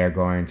from there,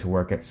 going to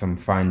work at some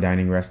fine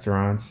dining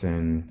restaurants,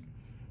 and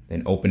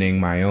then opening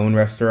my own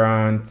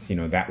restaurant,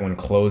 that one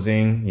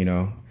closing,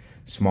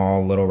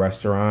 small little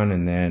restaurant.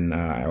 And then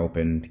I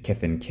opened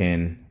Kith and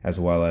Kin, as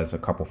well as a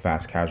couple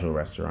fast casual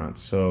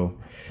restaurants. So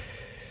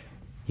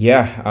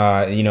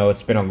yeah,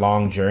 it's been a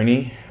long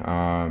journey.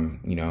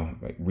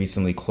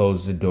 Recently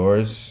closed the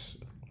doors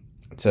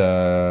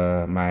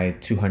to my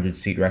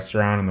 200-seat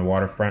restaurant on the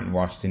waterfront in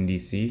Washington,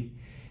 D.C.,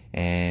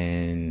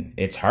 and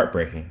it's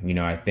heartbreaking.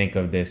 I think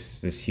of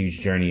this huge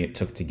journey it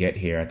took to get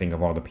here. I think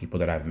of all the people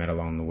that I've met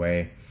along the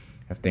way.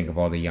 I think of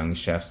all the young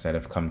chefs that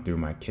have come through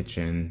my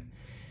kitchen.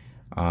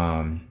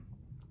 And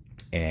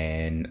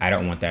I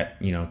don't want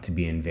that, to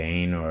be in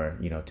vain or,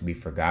 to be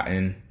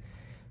forgotten.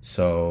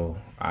 So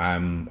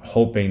I'm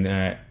hoping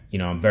that,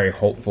 I'm very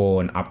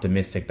hopeful and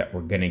optimistic that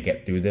we're going to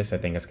get through this. I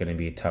think it's going to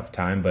be a tough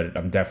time, but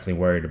I'm definitely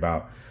worried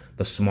about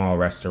the small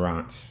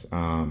restaurants,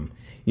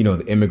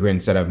 the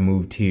immigrants that have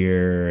moved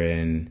here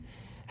and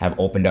have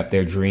opened up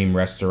their dream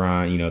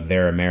restaurant,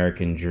 their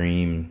American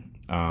dream,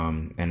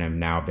 and have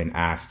now been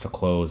asked to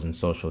close and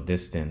social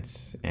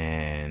distance,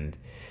 and,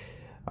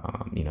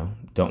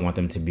 don't want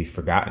them to be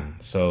forgotten.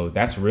 So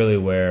that's really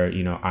where,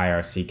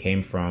 IRC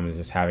came from, is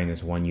just having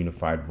this one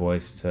unified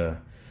voice to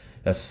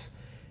just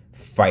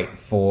fight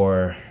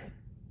for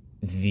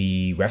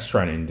the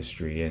restaurant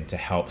industry and to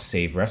help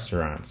save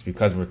restaurants,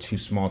 because we're too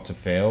small to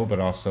fail, but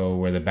also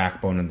we're the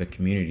backbone of the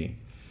community.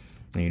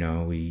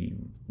 We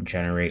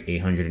generate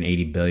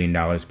 $880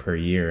 billion per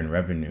year in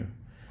revenue.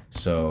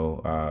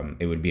 So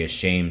it would be a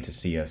shame to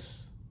see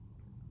us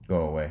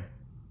go away.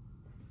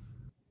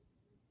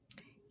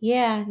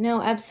 Yeah,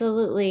 no,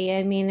 absolutely.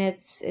 I mean,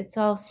 it's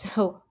all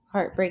so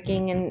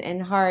heartbreaking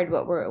and hard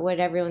what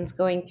everyone's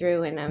going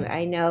through. And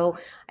I know,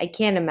 I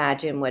can't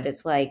imagine what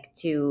it's like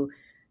to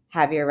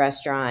have your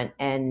restaurant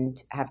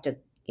and have to,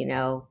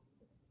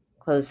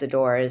 close the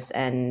doors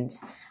and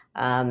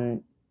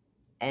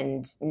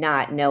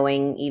not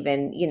knowing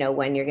even,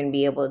 when you're going to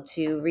be able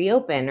to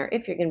reopen, or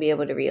if you're going to be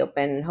able to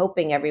reopen, and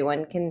hoping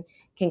everyone can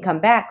come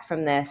back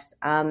from this.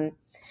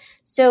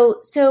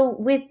 So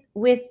with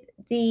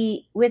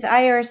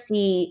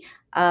IRC,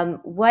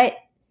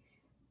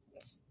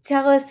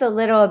 tell us a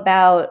little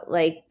about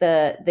like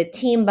the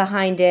team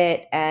behind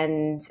it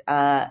and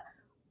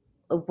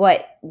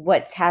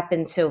what's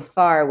happened so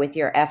far with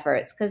your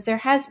efforts, because there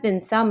has been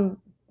some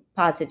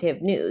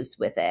positive news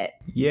with it.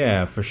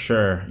 Yeah, for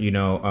sure.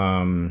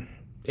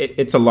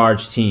 It's a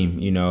large team.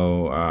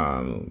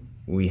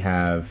 We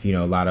have,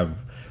 a lot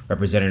of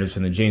representatives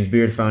from the James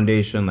Beard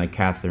Foundation, like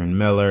Catherine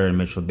Miller and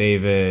Mitchell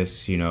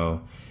Davis.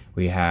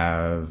 We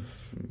have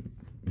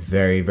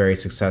very, very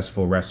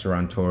successful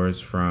restaurateurs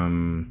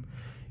from,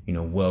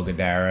 Will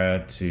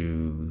Guidara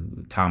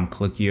to Tom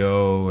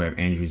Colicchio,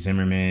 Andrew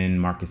Zimmerman,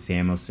 Marcus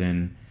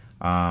Samuelson,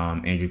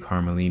 Andrew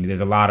Carmelini.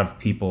 There's a lot of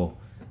people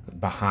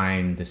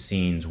behind the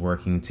scenes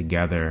working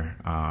together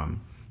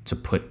to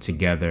put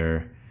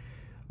together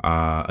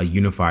a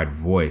unified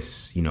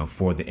voice,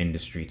 for the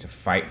industry to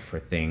fight for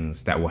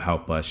things that will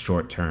help us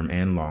short term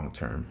and long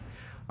term.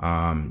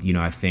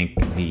 I think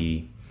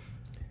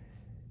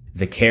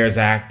the CARES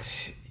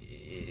Act,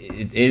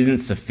 it isn't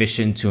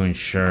sufficient to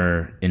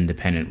ensure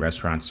independent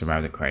restaurants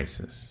survive the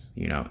crisis.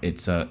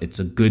 It's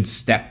a good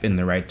step in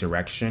the right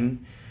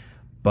direction,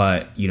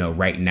 but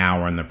right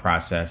now we're in the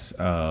process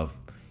of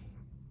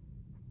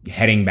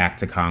heading back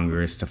to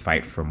Congress to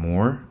fight for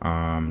more,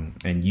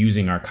 and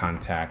using our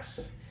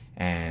contacts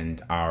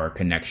and our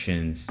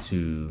connections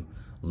to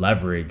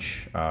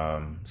leverage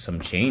some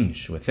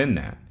change within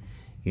that.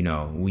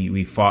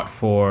 We fought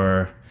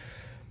for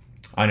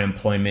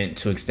unemployment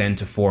to extend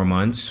to 4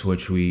 months,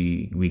 which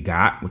we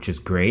got, which is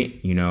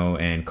great,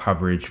 and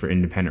coverage for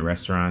independent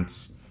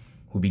restaurants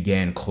who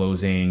began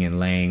closing and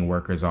laying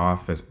workers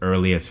off as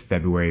early as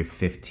February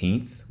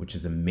 15th, which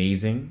is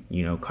amazing.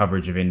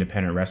 Coverage of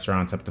independent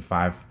restaurants up to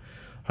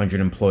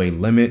 500 employee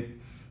limit,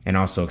 and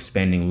also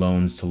expanding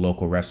loans to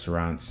local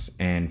restaurants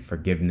and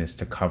forgiveness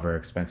to cover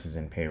expenses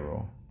and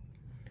payroll.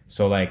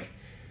 So like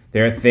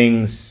there are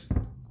things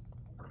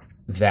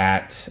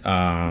that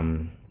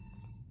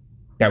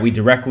that we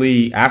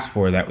directly asked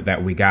for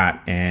that we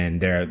got, and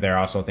there are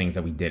also things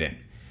that we didn't.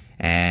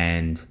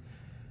 And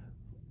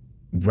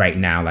right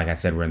now, like I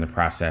said, we're in the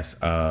process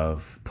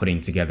of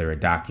putting together a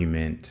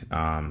document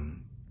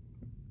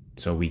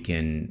so we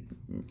can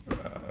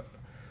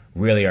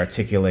really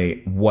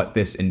articulate what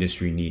this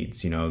industry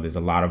needs. You know, there's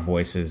a lot of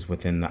voices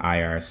within the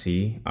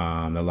IRC,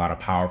 a lot of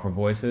powerful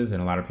voices,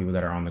 and a lot of people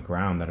that are on the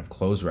ground that have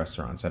closed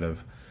restaurants, that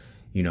have,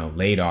 you know,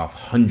 laid off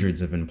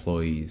hundreds of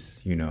employees,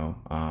 you know,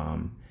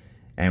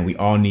 and we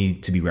all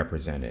need to be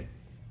represented.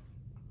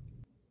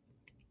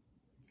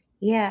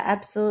 Yeah,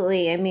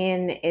 absolutely. I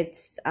mean,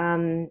 it's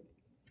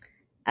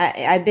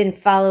I've been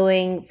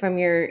following from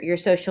your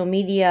social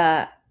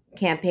media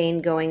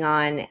campaign going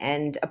on,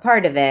 and a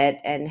part of it,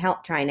 and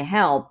trying to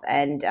help.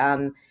 And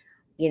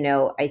you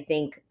know, I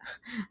think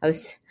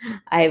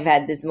I've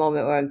had this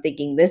moment where I'm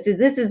thinking this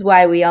is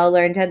why we all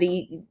learned how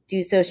to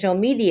do social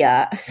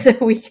media, so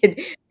we could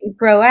be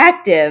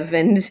proactive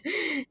and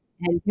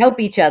help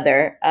each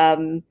other.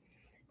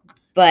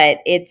 But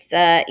it's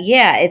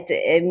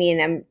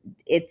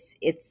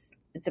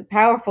it's a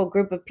powerful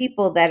group of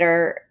people that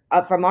are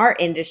from our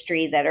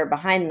industry that are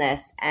behind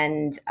this.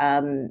 And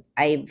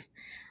I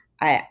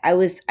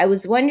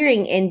was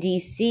wondering in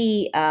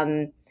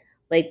DC,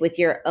 like with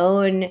your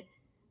own,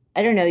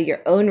 I don't know,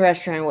 your own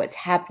restaurant, what's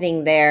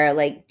happening there.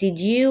 Like, did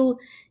you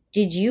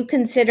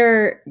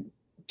consider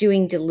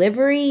doing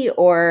delivery,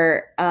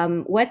 or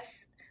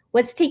what's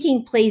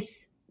taking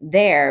place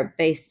there,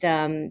 based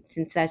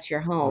since that's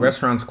your home?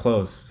 Restaurants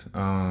closed.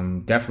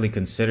 Definitely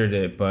considered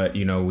it, but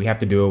you know, we have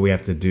to do what we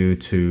have to do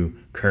to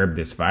curb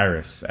this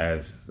virus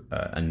as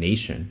a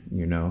nation,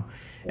 you know.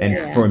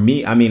 And for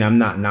me, I mean, I'm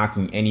not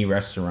knocking any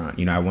restaurant.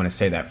 You know, I want to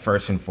say that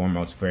first and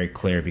foremost, very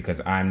clear,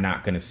 because I'm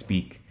not going to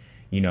speak,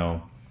 you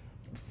know,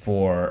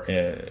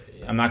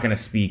 I'm not going to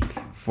speak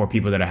for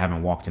people that I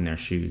haven't walked in their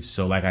shoes.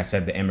 So like I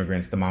said, the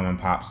immigrants, the mom and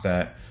pops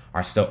that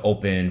are still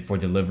open for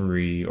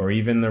delivery, or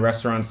even the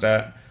restaurants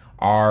that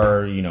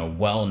are, you know,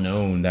 well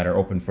known, that are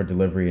open for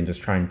delivery and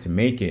just trying to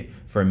make it.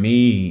 For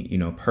me, you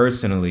know,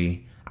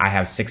 personally, I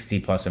have 60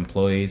 plus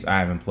employees. I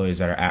have employees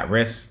that are at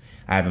risk.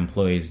 I have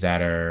employees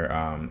that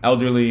are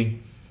elderly.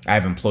 I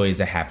have employees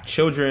that have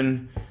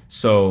children.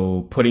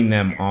 So putting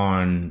them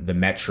on the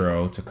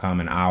metro to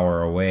come an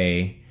hour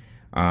away,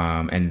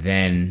 and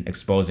then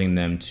exposing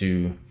them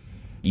to,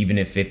 even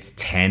if it's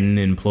 10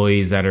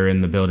 employees that are in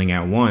the building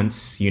at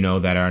once, you know,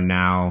 that are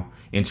now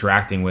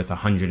interacting with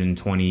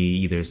 120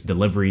 either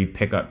delivery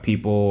pickup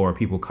people or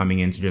people coming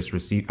in to just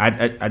receive.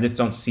 I just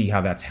don't see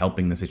how that's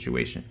helping the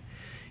situation.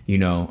 You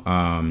know,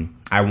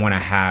 I want to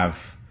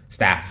have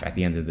staff at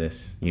the end of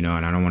this, you know,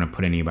 and I don't want to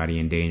put anybody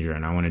in danger,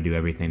 and I want to do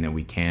everything that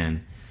we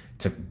can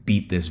to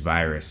beat this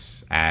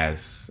virus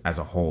as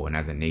a whole and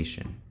as a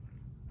nation.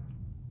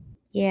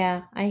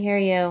 Yeah, I hear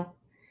you.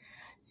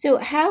 So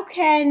how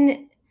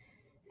can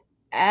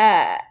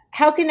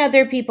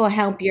other people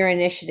help your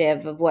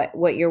initiative of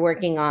what you're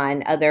working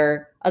on?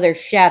 Other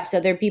chefs,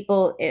 other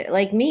people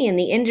like me in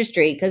the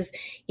industry, because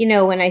you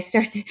know, when I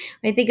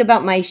think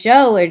about my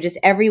show, or just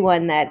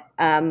everyone that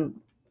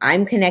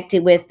I'm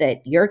connected with,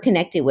 that you're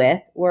connected with,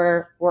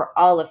 we're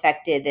all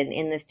affected and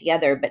in this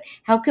together. But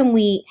how can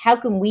we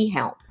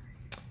help?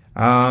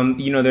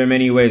 You know, there are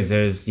many ways.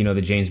 There's, you know, the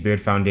James Beard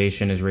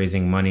Foundation is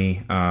raising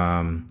money.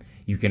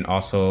 You can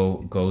also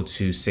go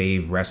to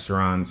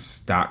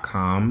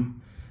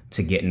saverestaurants.com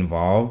to get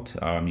involved.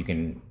 You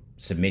can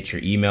submit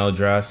your email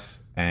address,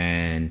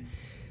 and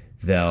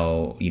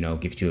they'll, you know,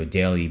 give you a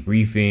daily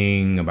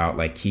briefing about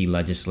like key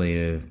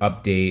legislative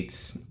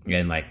updates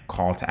and like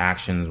call to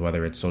actions,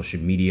 whether it's social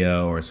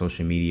media or a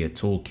social media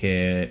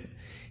toolkit,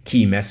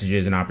 key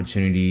messages and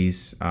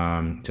opportunities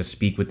to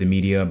speak with the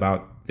media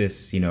about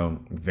this, you know,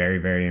 very,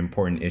 very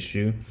important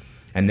issue.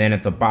 And then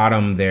at the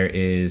bottom, there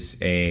is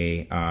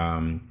a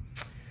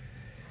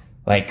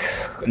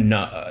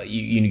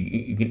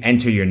you can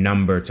enter your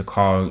number to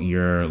call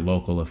your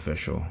local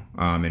official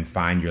and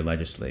find your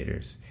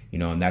legislators, you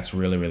know, and that's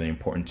really, really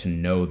important to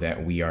know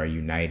that we are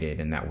united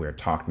and that we're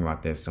talking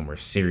about this and we're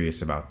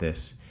serious about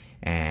this,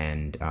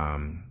 and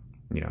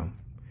you know,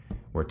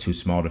 we're too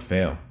small to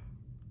fail.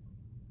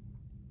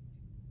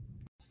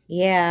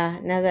 Yeah,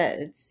 no, that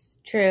it's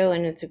true,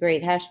 and it's a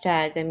great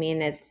hashtag. I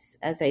mean, it's,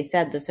 as I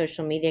said, the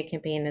social media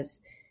campaign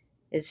is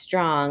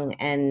strong,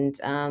 and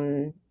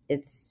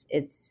it's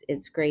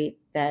great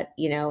that,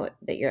 you know,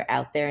 that you're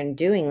out there and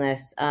doing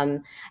this. I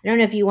don't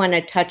know if you want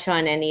to touch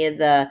on any of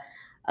the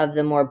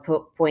more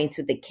points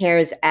with the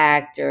CARES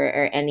Act,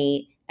 or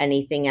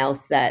anything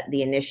else, that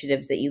the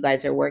initiatives that you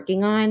guys are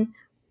working on.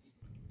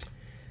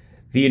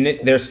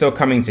 They're still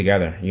coming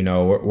together. You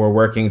know, we're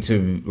working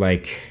to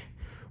like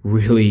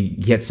really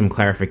get some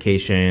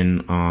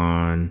clarification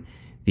on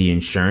the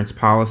insurance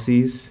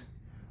policies,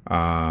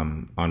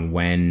 on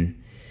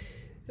when,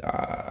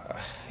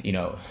 you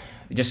know,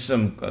 just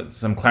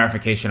some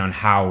clarification on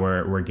how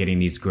we're getting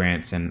these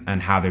grants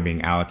and how they're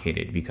being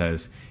allocated.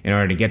 Because in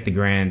order to get the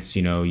grants,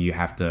 you know, you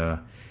have to,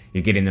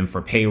 you're getting them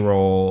for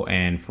payroll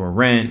and for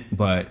rent,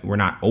 but we're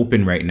not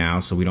open right now,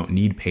 so we don't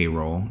need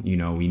payroll. You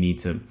know, we need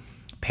to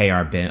pay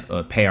our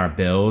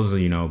bills.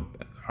 You know,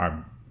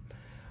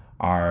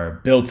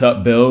 our built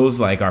up bills,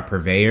 like our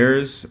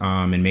purveyors,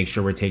 and make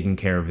sure we're taking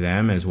care of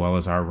them as well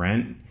as our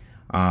rent.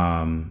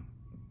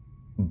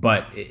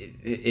 But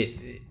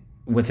it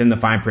within the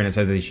fine print, it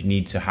says that you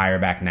need to hire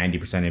back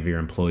 90% of your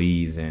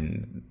employees,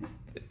 and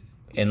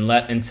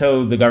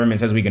until the government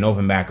says we can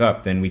open back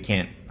up, then we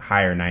can't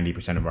hire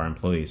 90% of our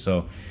employees.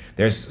 So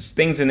there's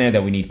things in there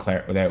that we need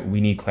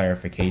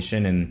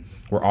clarification, and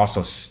we're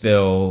also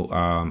still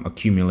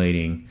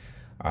accumulating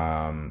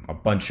a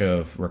bunch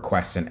of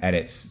requests and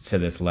edits to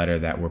this letter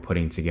that we're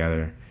putting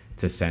together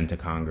to send to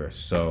Congress.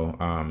 So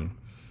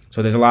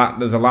so there's a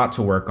lot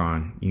to work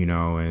on, you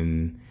know,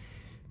 and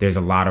there's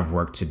a lot of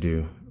work to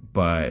do,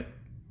 but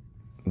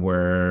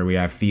we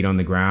have feet on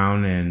the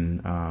ground,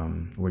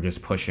 and we're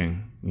just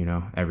pushing, you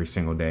know, every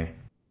single day.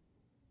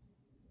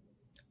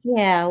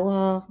 Yeah,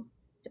 well,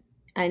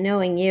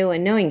 knowing you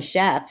and knowing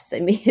chefs, I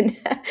mean,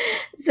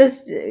 it's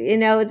just, you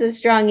know, it's a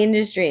strong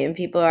industry, and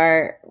people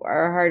are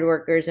hard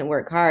workers and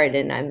work hard.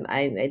 And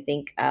I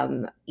think,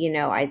 you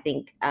know,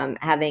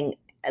 having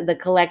the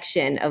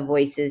collection of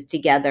voices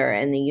together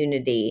and the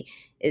unity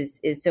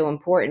is so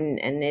important.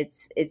 And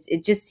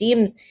it just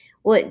seems,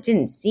 well, it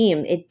didn't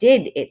seem, it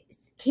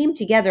came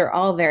together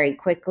all very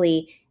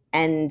quickly,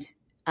 and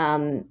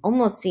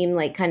almost seemed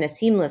like kind of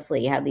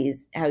seamlessly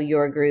how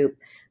your group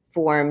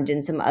formed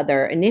and some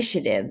other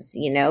initiatives,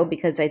 you know,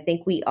 because I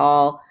think we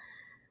all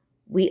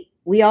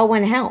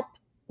want to help.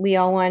 We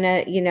all want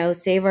to, you know,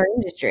 save our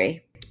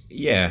industry.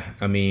 Yeah.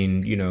 I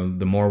mean, you know,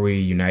 the more we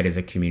unite as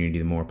a community,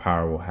 the more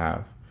power we'll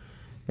have.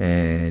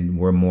 And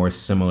we're more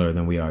similar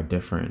than we are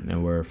different.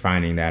 And we're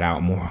finding that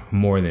out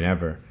more than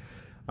ever.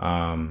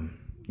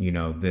 You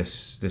know,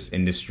 this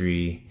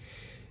industry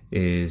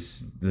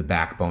is the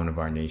backbone of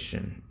our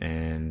nation.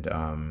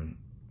 And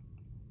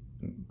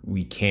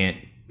we can't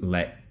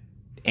let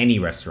any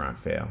restaurant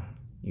fail.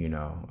 You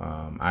know,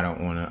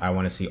 I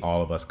want to see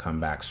all of us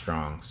come back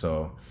strong.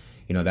 So,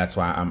 you know, that's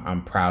why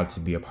I'm proud to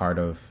be a part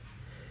of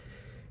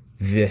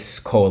this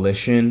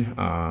coalition.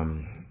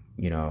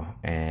 You know,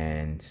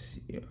 and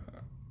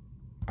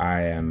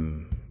I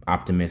am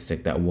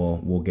optimistic that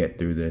we'll get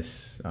through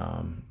this,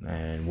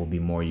 and we'll be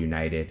more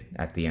united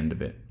at the end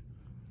of it.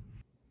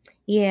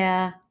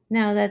 Yeah,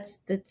 no,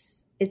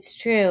 it's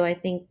true. I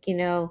think, you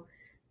know,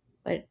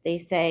 what they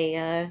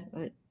say,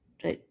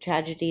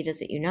 tragedy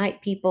doesn't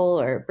unite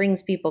people or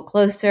brings people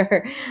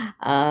closer.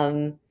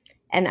 And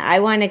I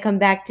want to come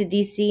back to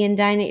DC and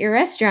dine at your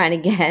restaurant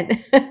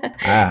again, and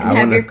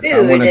have your food.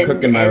 I want to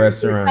cook in my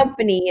restaurant.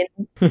 Company.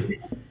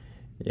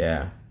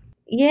 Yeah.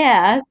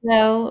 Yeah.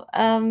 So,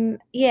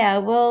 yeah,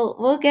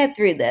 we'll get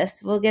through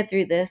this. It'll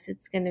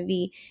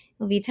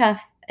be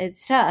tough.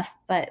 It's tough,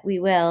 but we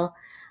will.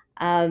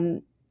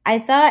 I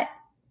thought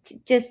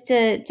just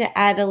to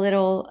add a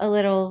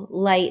little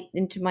light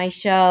into my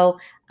show,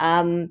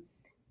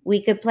 we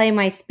could play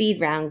my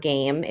speed round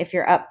game if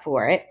you're up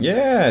for it.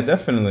 Yeah,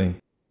 definitely.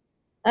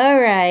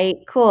 All right,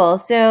 cool.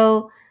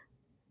 So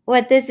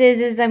what this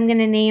is I'm going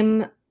to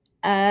name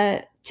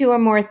two or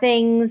more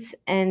things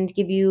and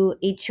give you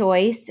a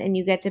choice, and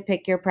you get to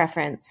pick your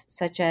preference,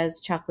 such as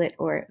chocolate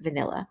or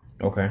vanilla.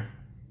 Okay.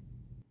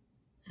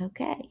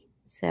 Okay,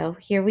 so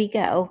here we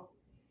go.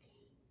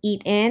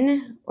 Eat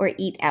in or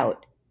eat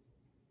out?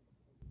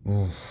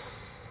 Oof.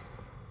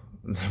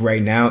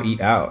 Right now, eat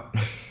out.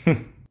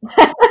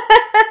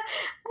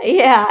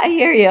 Yeah, I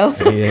hear you.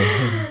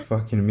 Yeah,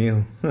 fucking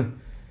meal.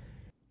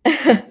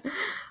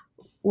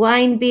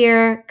 Wine,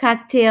 beer,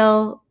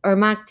 cocktail, or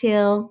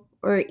mocktail,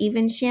 or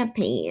even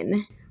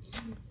champagne?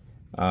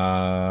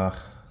 Cocktail.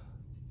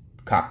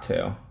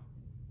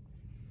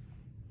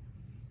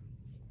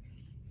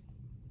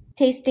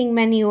 Tasting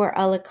menu or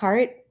a la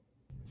carte?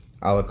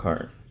 A la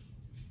carte.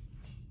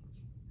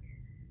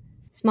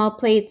 Small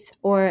plates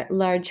or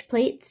large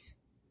plates?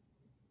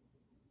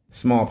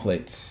 Small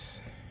plates.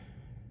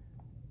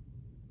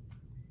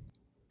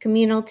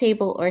 Communal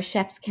table or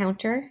chef's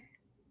counter?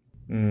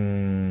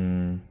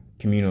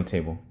 Communal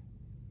table.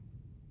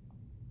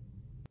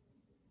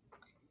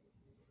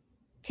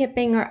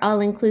 Tipping or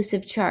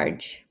all-inclusive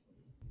charge?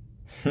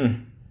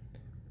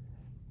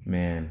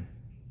 Man.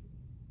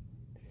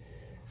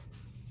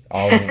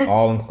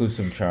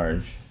 All-inclusive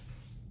charge.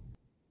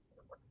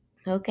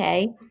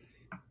 Okay.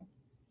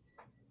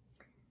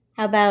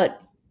 How about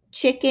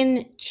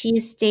chicken,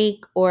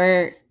 cheesesteak,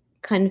 or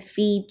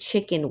confit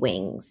chicken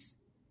wings?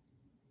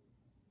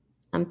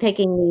 I'm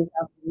picking these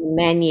off the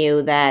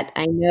menu that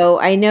I know.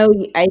 I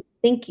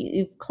think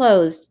you've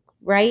closed,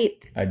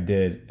 right? I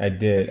did.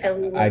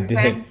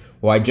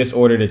 Well, I just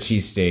ordered a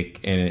cheesesteak,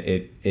 and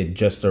it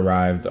just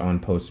arrived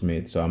on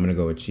Postmates, so I'm gonna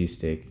go with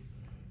cheesesteak.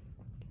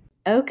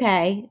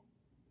 Okay,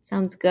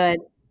 sounds good.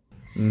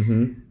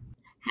 Mm-hmm.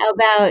 How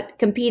about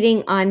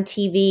competing on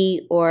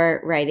TV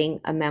or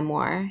writing a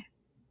memoir?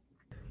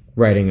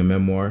 Writing a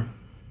memoir.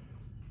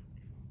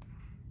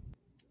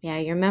 Yeah,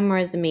 your memoir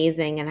is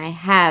amazing, and I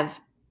have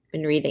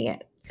been reading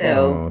it.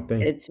 So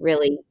thank it's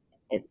really,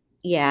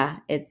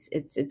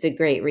 it's a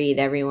great read.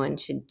 Everyone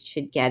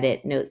should get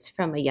it. Notes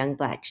from a Young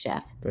Black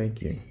Chef.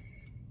 Thank you.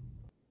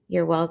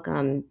 You're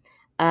welcome.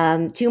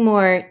 Two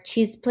more: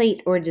 cheese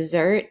plate or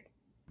dessert.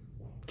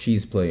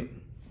 Cheese plate.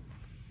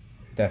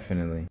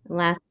 Definitely.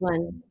 Last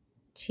one,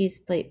 cheese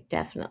plate,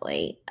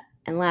 definitely.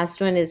 And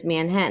last one is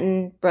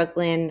Manhattan,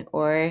 Brooklyn,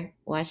 or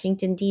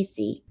Washington,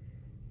 D.C.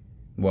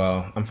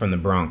 Well, I'm from the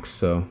Bronx,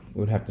 so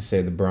we'd have to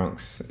say the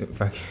Bronx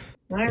if I can,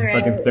 All if right,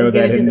 I can we'll throw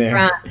give that it to in the there.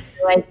 Bronx.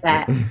 I like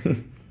that.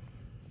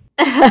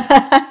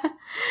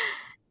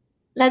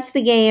 That's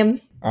the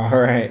game. All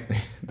right.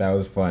 That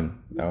was fun.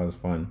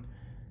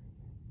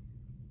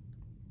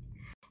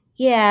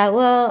 Yeah,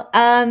 well,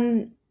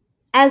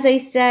 as I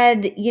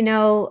said, at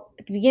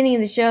the beginning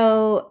of the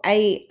show,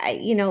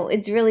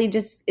 it's really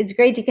just, it's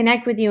great to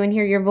connect with you and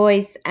hear your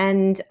voice.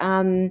 And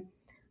I'm,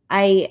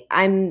 I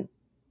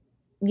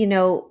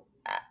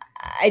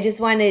just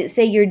want to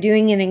say you're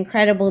doing an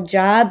incredible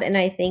job. And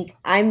I think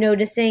I'm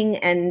noticing,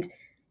 and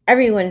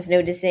everyone's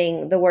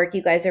noticing the work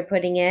you guys are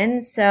putting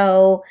in.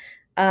 So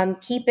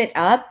keep it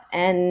up.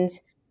 And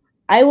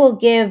I will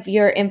give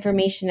your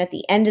information at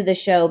the end of the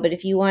show, but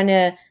if you want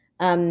to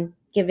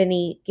give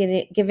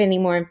any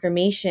more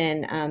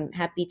information, I'm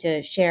happy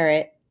to share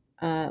it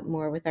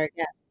more with our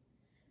guests.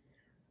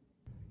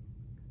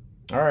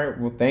 All right.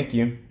 Well, thank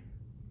you.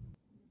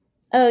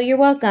 Oh, you're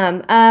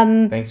welcome.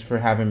 Thanks for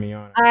having me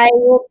on. I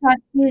will talk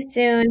to you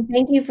soon.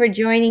 Thank you for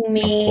joining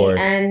me. Of course.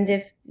 And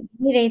if you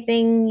need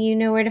anything, you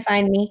know where to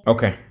find me.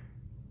 Okay.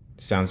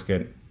 Sounds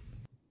good.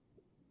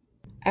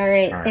 All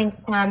right. All right. Thanks,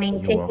 Kwame.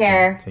 You're Take welcome.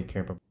 care. Take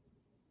care. Bye.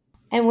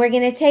 And we're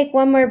going to take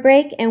one more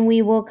break, and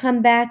we will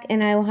come back,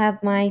 and I will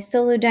have my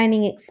solo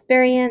dining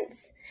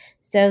experience.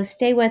 So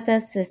stay with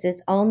us. This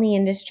is All in the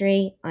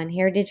Industry on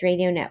Heritage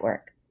Radio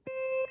Network.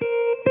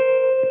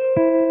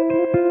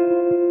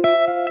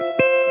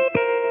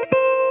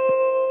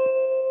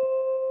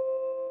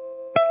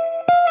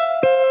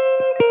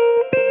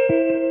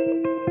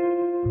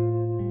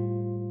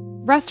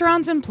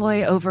 Restaurants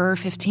employ over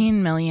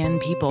 15 million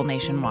people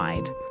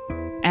nationwide,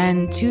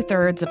 and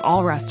 2/3 of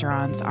all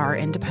restaurants are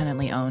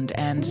independently owned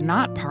and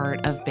not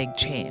part of big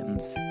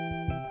chains.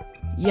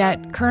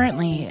 Yet,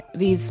 currently,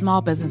 these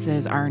small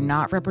businesses are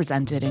not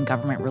represented in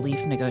government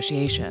relief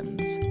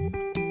negotiations.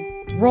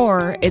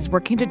 ROAR is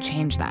working to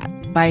change that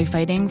by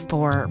fighting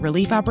for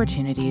relief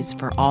opportunities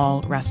for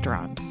all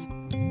restaurants.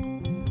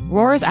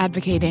 ROAR is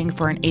advocating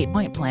for an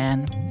 8-point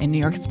plan in New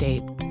York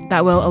State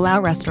that will allow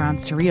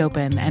restaurants to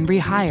reopen and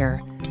rehire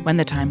when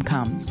the time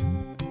comes.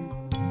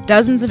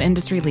 Dozens of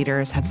industry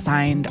leaders have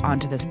signed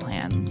onto this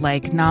plan,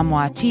 like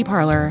Namwa Tea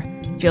Parlor,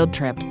 Field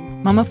Trip,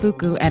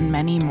 Momofuku, and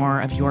many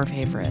more of your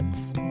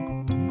favorites.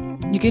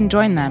 You can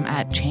join them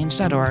at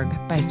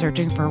change.org by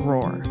searching for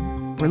ROAR,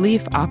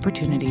 Relief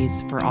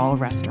Opportunities for All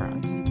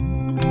Restaurants.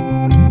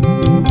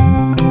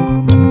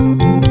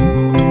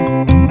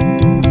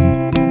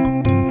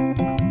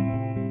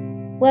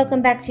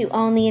 Welcome back to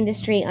All in the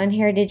Industry on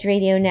Heritage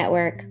Radio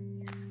Network.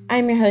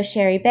 I'm your host,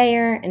 Sherry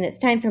Bayer, and it's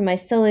time for my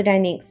solo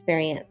dining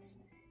experience.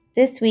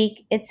 This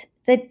week, it's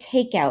the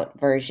takeout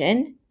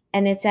version,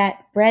 and it's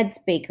at Bread's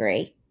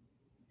Bakery.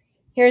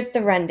 Here's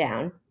the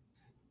rundown.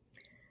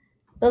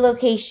 The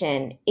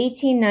location,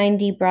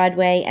 1890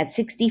 Broadway at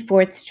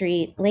 64th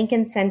Street,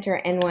 Lincoln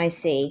Center,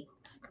 NYC.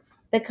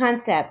 The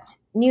concept,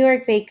 New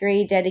York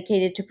bakery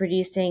dedicated to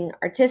producing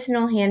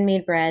artisanal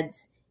handmade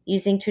breads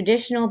using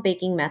traditional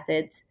baking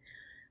methods,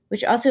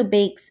 which also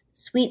bakes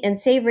sweet and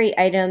savory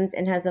items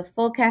and has a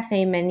full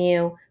cafe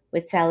menu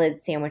with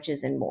salads,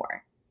 sandwiches, and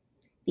more.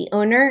 The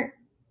owner,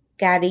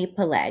 Gadi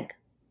Peleg.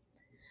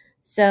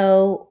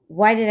 So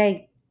why did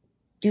I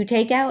do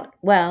takeout?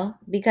 Well,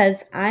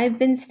 because I've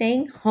been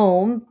staying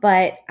home,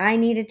 but I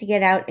needed to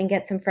get out and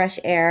get some fresh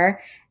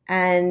air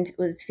and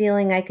was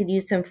feeling I could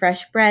use some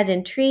fresh bread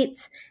and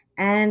treats,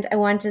 and I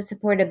wanted to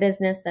support a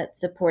business that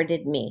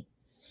supported me.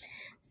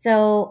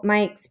 So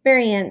my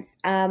experience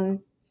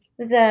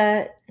was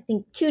I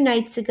think 2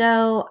 nights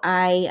ago.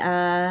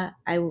 I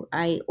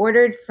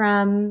ordered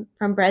from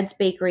Bread's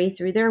Bakery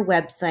through their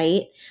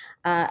website.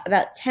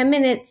 About 10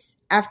 minutes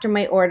after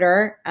my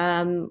order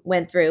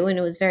went through, and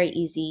it was very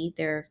easy.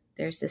 Their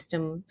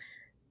system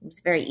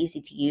was very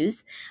easy to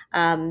use.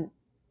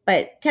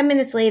 But 10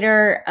 minutes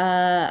later,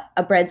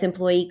 a Bread's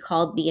employee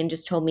called me and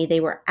just told me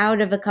they were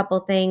out of a couple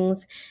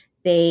things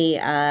they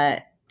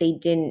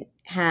didn't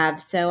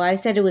have. So I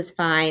said it was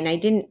fine. I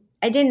didn't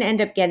end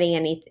up getting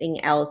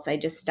anything else. I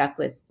just stuck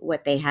with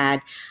what they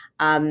had.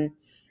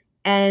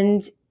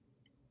 And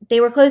they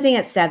were closing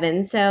at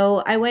 7.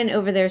 So I went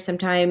over there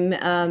sometime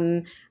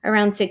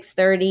around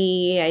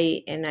 6:30.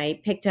 I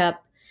picked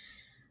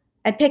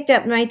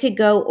up my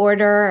to-go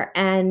order,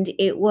 and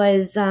it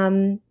was,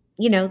 the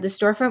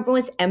storefront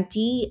was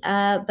empty,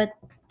 but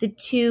the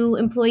 2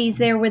 employees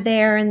there were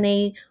there, and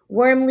they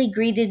warmly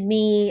greeted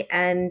me,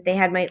 and they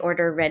had my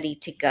order ready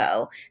to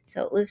go.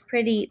 So it was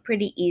pretty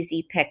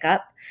easy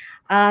pickup.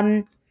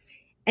 And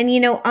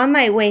on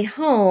my way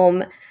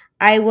home,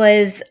 I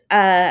was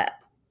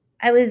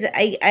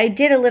I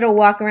did a little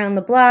walk around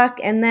the block,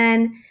 and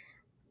then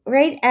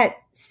right at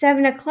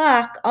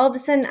 7:00, all of a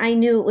sudden I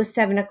knew it was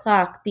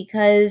 7:00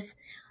 because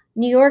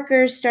New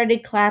Yorkers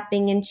started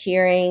clapping and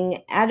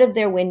cheering out of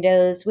their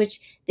windows, which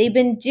they've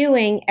been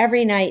doing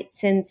every night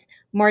since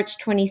March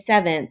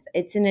 27th.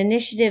 It's an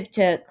initiative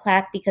to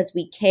clap because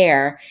we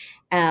care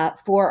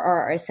for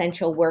our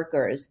essential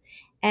workers.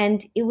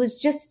 And it was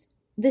just,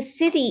 the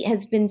city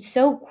has been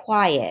so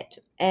quiet,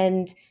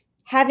 and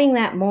having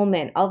that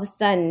moment, all of a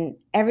sudden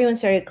everyone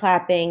started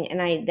clapping,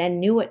 and I then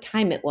knew what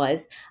time it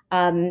was.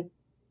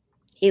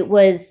 It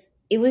was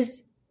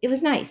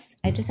nice.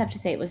 I just have to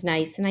say it was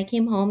nice. And I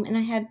came home and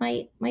I had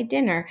my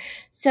dinner.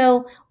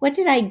 So what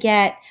did I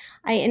get?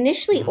 I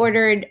initially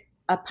ordered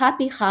a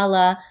papi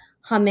challah,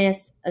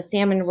 hummus, a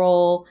salmon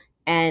roll,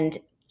 and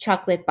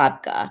chocolate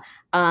babka.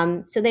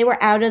 So they were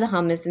out of the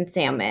hummus and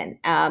salmon.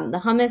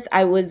 The hummus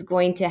I was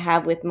going to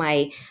have with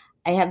I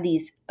have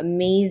these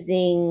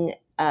amazing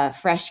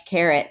fresh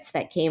carrots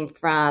that came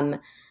from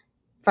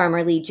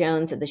Farmer Lee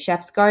Jones of the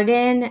Chef's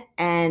Garden,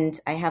 and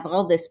I have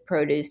all this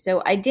produce.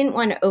 So I didn't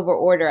want to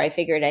overorder. I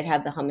figured I'd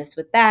have the hummus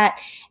with that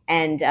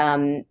and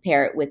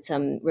pair it with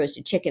some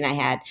roasted chicken I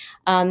had.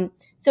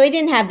 So I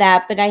didn't have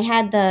that, but I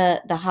had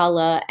the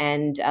challah,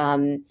 and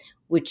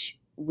which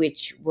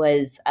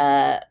was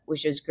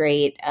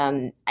great.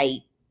 I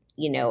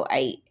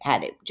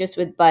had it just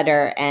with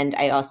butter, and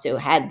I also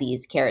had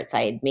these carrots.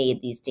 I had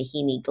made these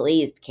tahini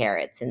glazed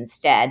carrots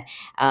instead,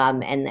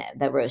 and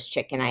the roast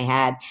chicken I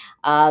had.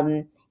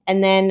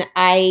 And then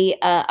I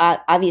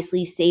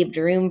obviously saved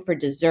room for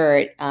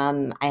dessert.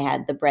 I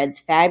had the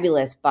Bread's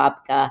Fabulous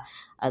babka,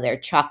 their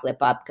chocolate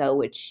babka,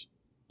 which,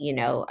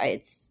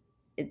 it's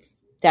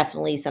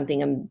definitely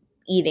something I'm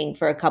eating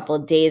for a couple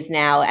of days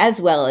now,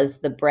 as well as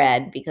the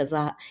bread, because,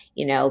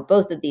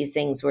 both of these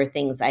things were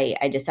things I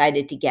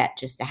decided to get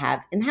just to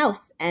have in the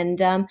house. And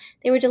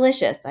they were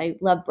delicious. I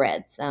love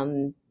breads.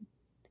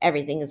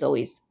 Everything is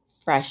always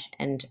fresh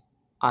and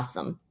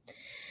awesome.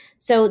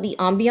 So the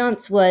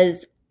ambiance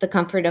was the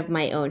comfort of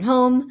my own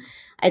home.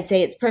 I'd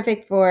say it's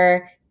perfect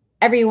for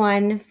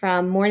everyone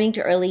from morning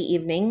to early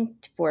evening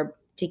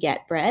to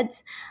get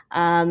breads.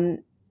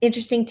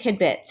 Interesting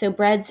tidbit. So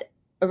Bread's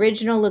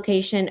original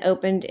location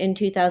opened in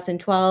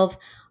 2012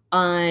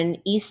 on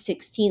East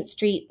 16th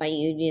Street by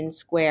Union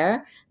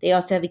Square. They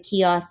also have a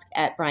kiosk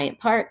at Bryant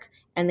Park,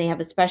 and they have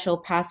a special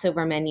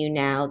Passover menu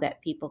now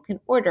that people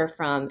can order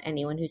from,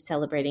 anyone who's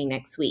celebrating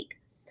next week.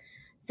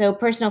 So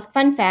personal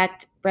fun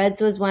fact, Bread's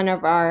was one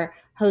of our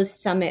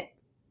Host Summit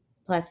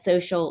Plus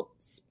Social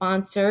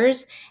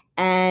sponsors,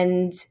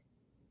 and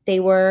they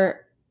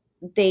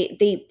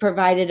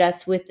provided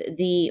us with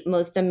the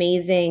most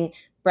amazing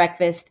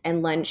breakfast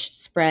and lunch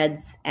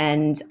spreads,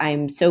 and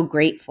I'm so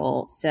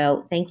grateful.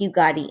 So thank you,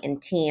 Gotti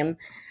and team.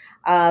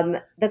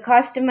 The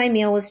cost of my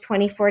meal was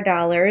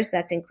 $24.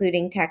 That's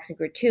including tax and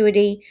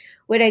gratuity.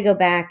 Would I go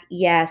back?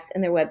 Yes.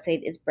 And their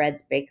website is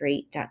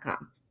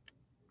breadsbakery.com.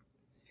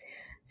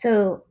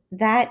 So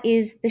that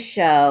is the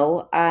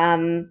show.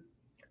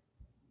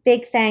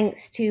 Big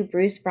thanks to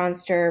Bruce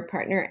Bronster,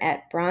 partner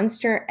at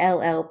Bronster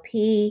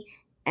LLP,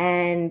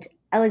 and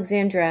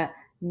Alexandra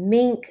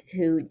Mink,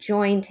 who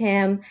joined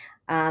him.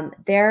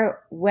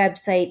 Their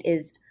website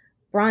is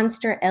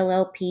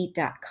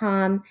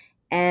bronsterllp.com,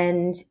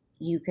 and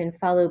you can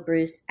follow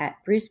Bruce at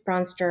Bruce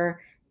Bronster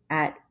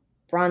at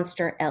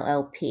Bronster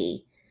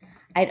LLP.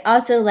 I'd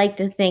also like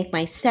to thank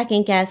my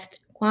second guest,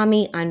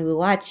 Kwame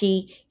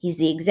Onwuachi. He's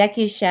the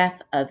executive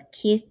chef of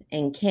Keith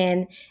 &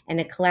 Kin and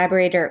a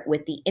collaborator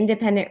with the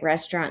Independent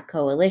Restaurant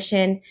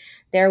Coalition.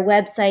 Their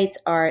websites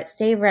are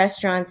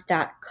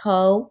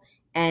saverestaurants.co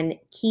and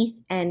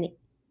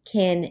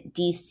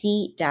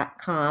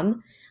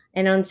keithandkindc.com,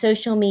 and on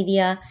social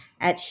media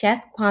at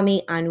Chef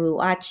Kwame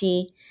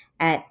Onwuachi,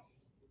 at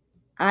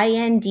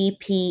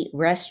INDP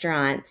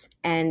Restaurants,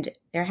 and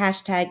their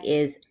hashtag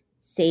is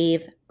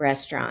Save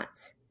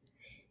Restaurants.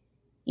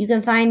 You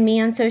can find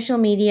me on social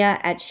media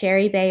at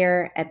Sherry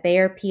Bayer, at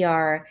Bayer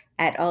PR,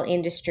 at All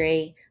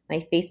Industry. My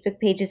Facebook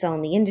page is All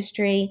in the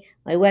Industry.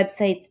 My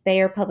website's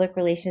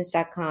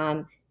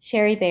BayerPublicRelations.com,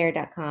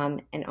 SherryBayer.com,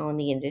 and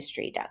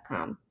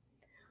AllInTheIndustry.com.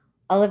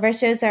 All of our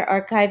shows are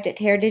archived at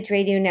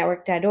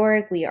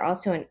heritageradionetwork.org. We are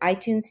also on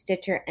iTunes,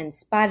 Stitcher, and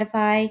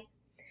Spotify.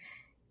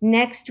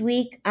 Next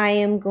week, I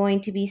am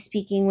going to be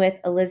speaking with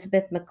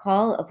Elizabeth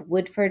McCall of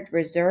Woodford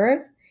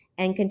Reserve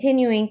and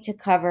continuing to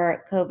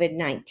cover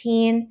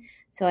COVID-19.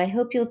 So I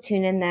hope you'll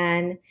tune in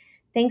then.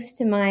 Thanks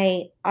to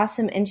my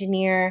awesome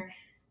engineer,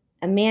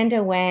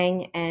 Amanda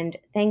Wang, and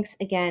thanks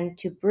again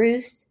to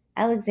Bruce,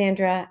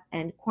 Alexandra,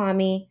 and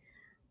Kwame.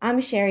 I'm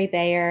Sherry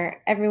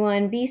Bayer.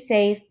 Everyone, be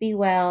safe, be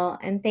well,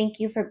 and thank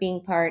you for being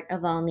part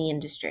of All in the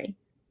Industry.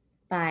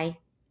 Bye.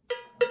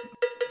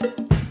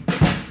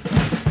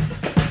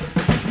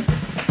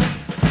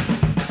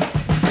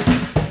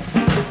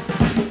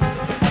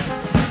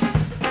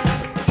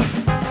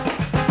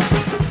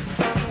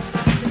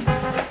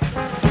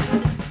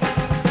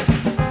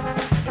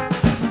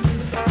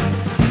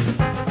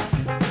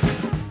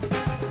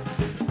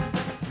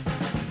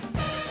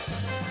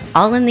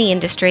 All in the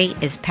Industry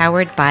is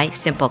powered by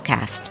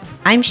Simplecast.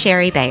 I'm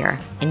Sherry Bayer,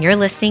 and you're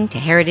listening to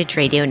Heritage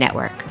Radio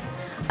Network,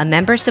 a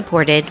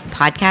member-supported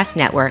podcast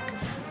network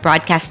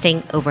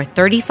broadcasting over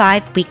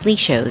 35 weekly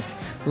shows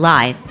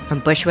live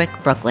from Bushwick,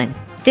 Brooklyn.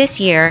 This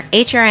year,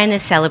 HRN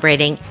is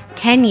celebrating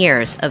 10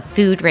 years of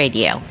food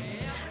radio.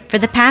 For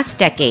the past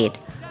decade,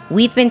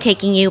 we've been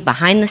taking you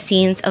behind the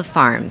scenes of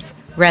farms,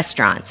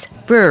 restaurants,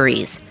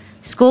 breweries,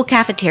 school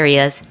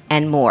cafeterias,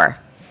 and more.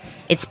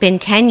 It's been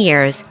 10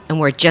 years, and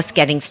we're just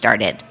getting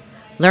started.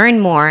 Learn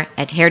more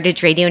at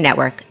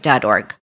heritageradionetwork.org.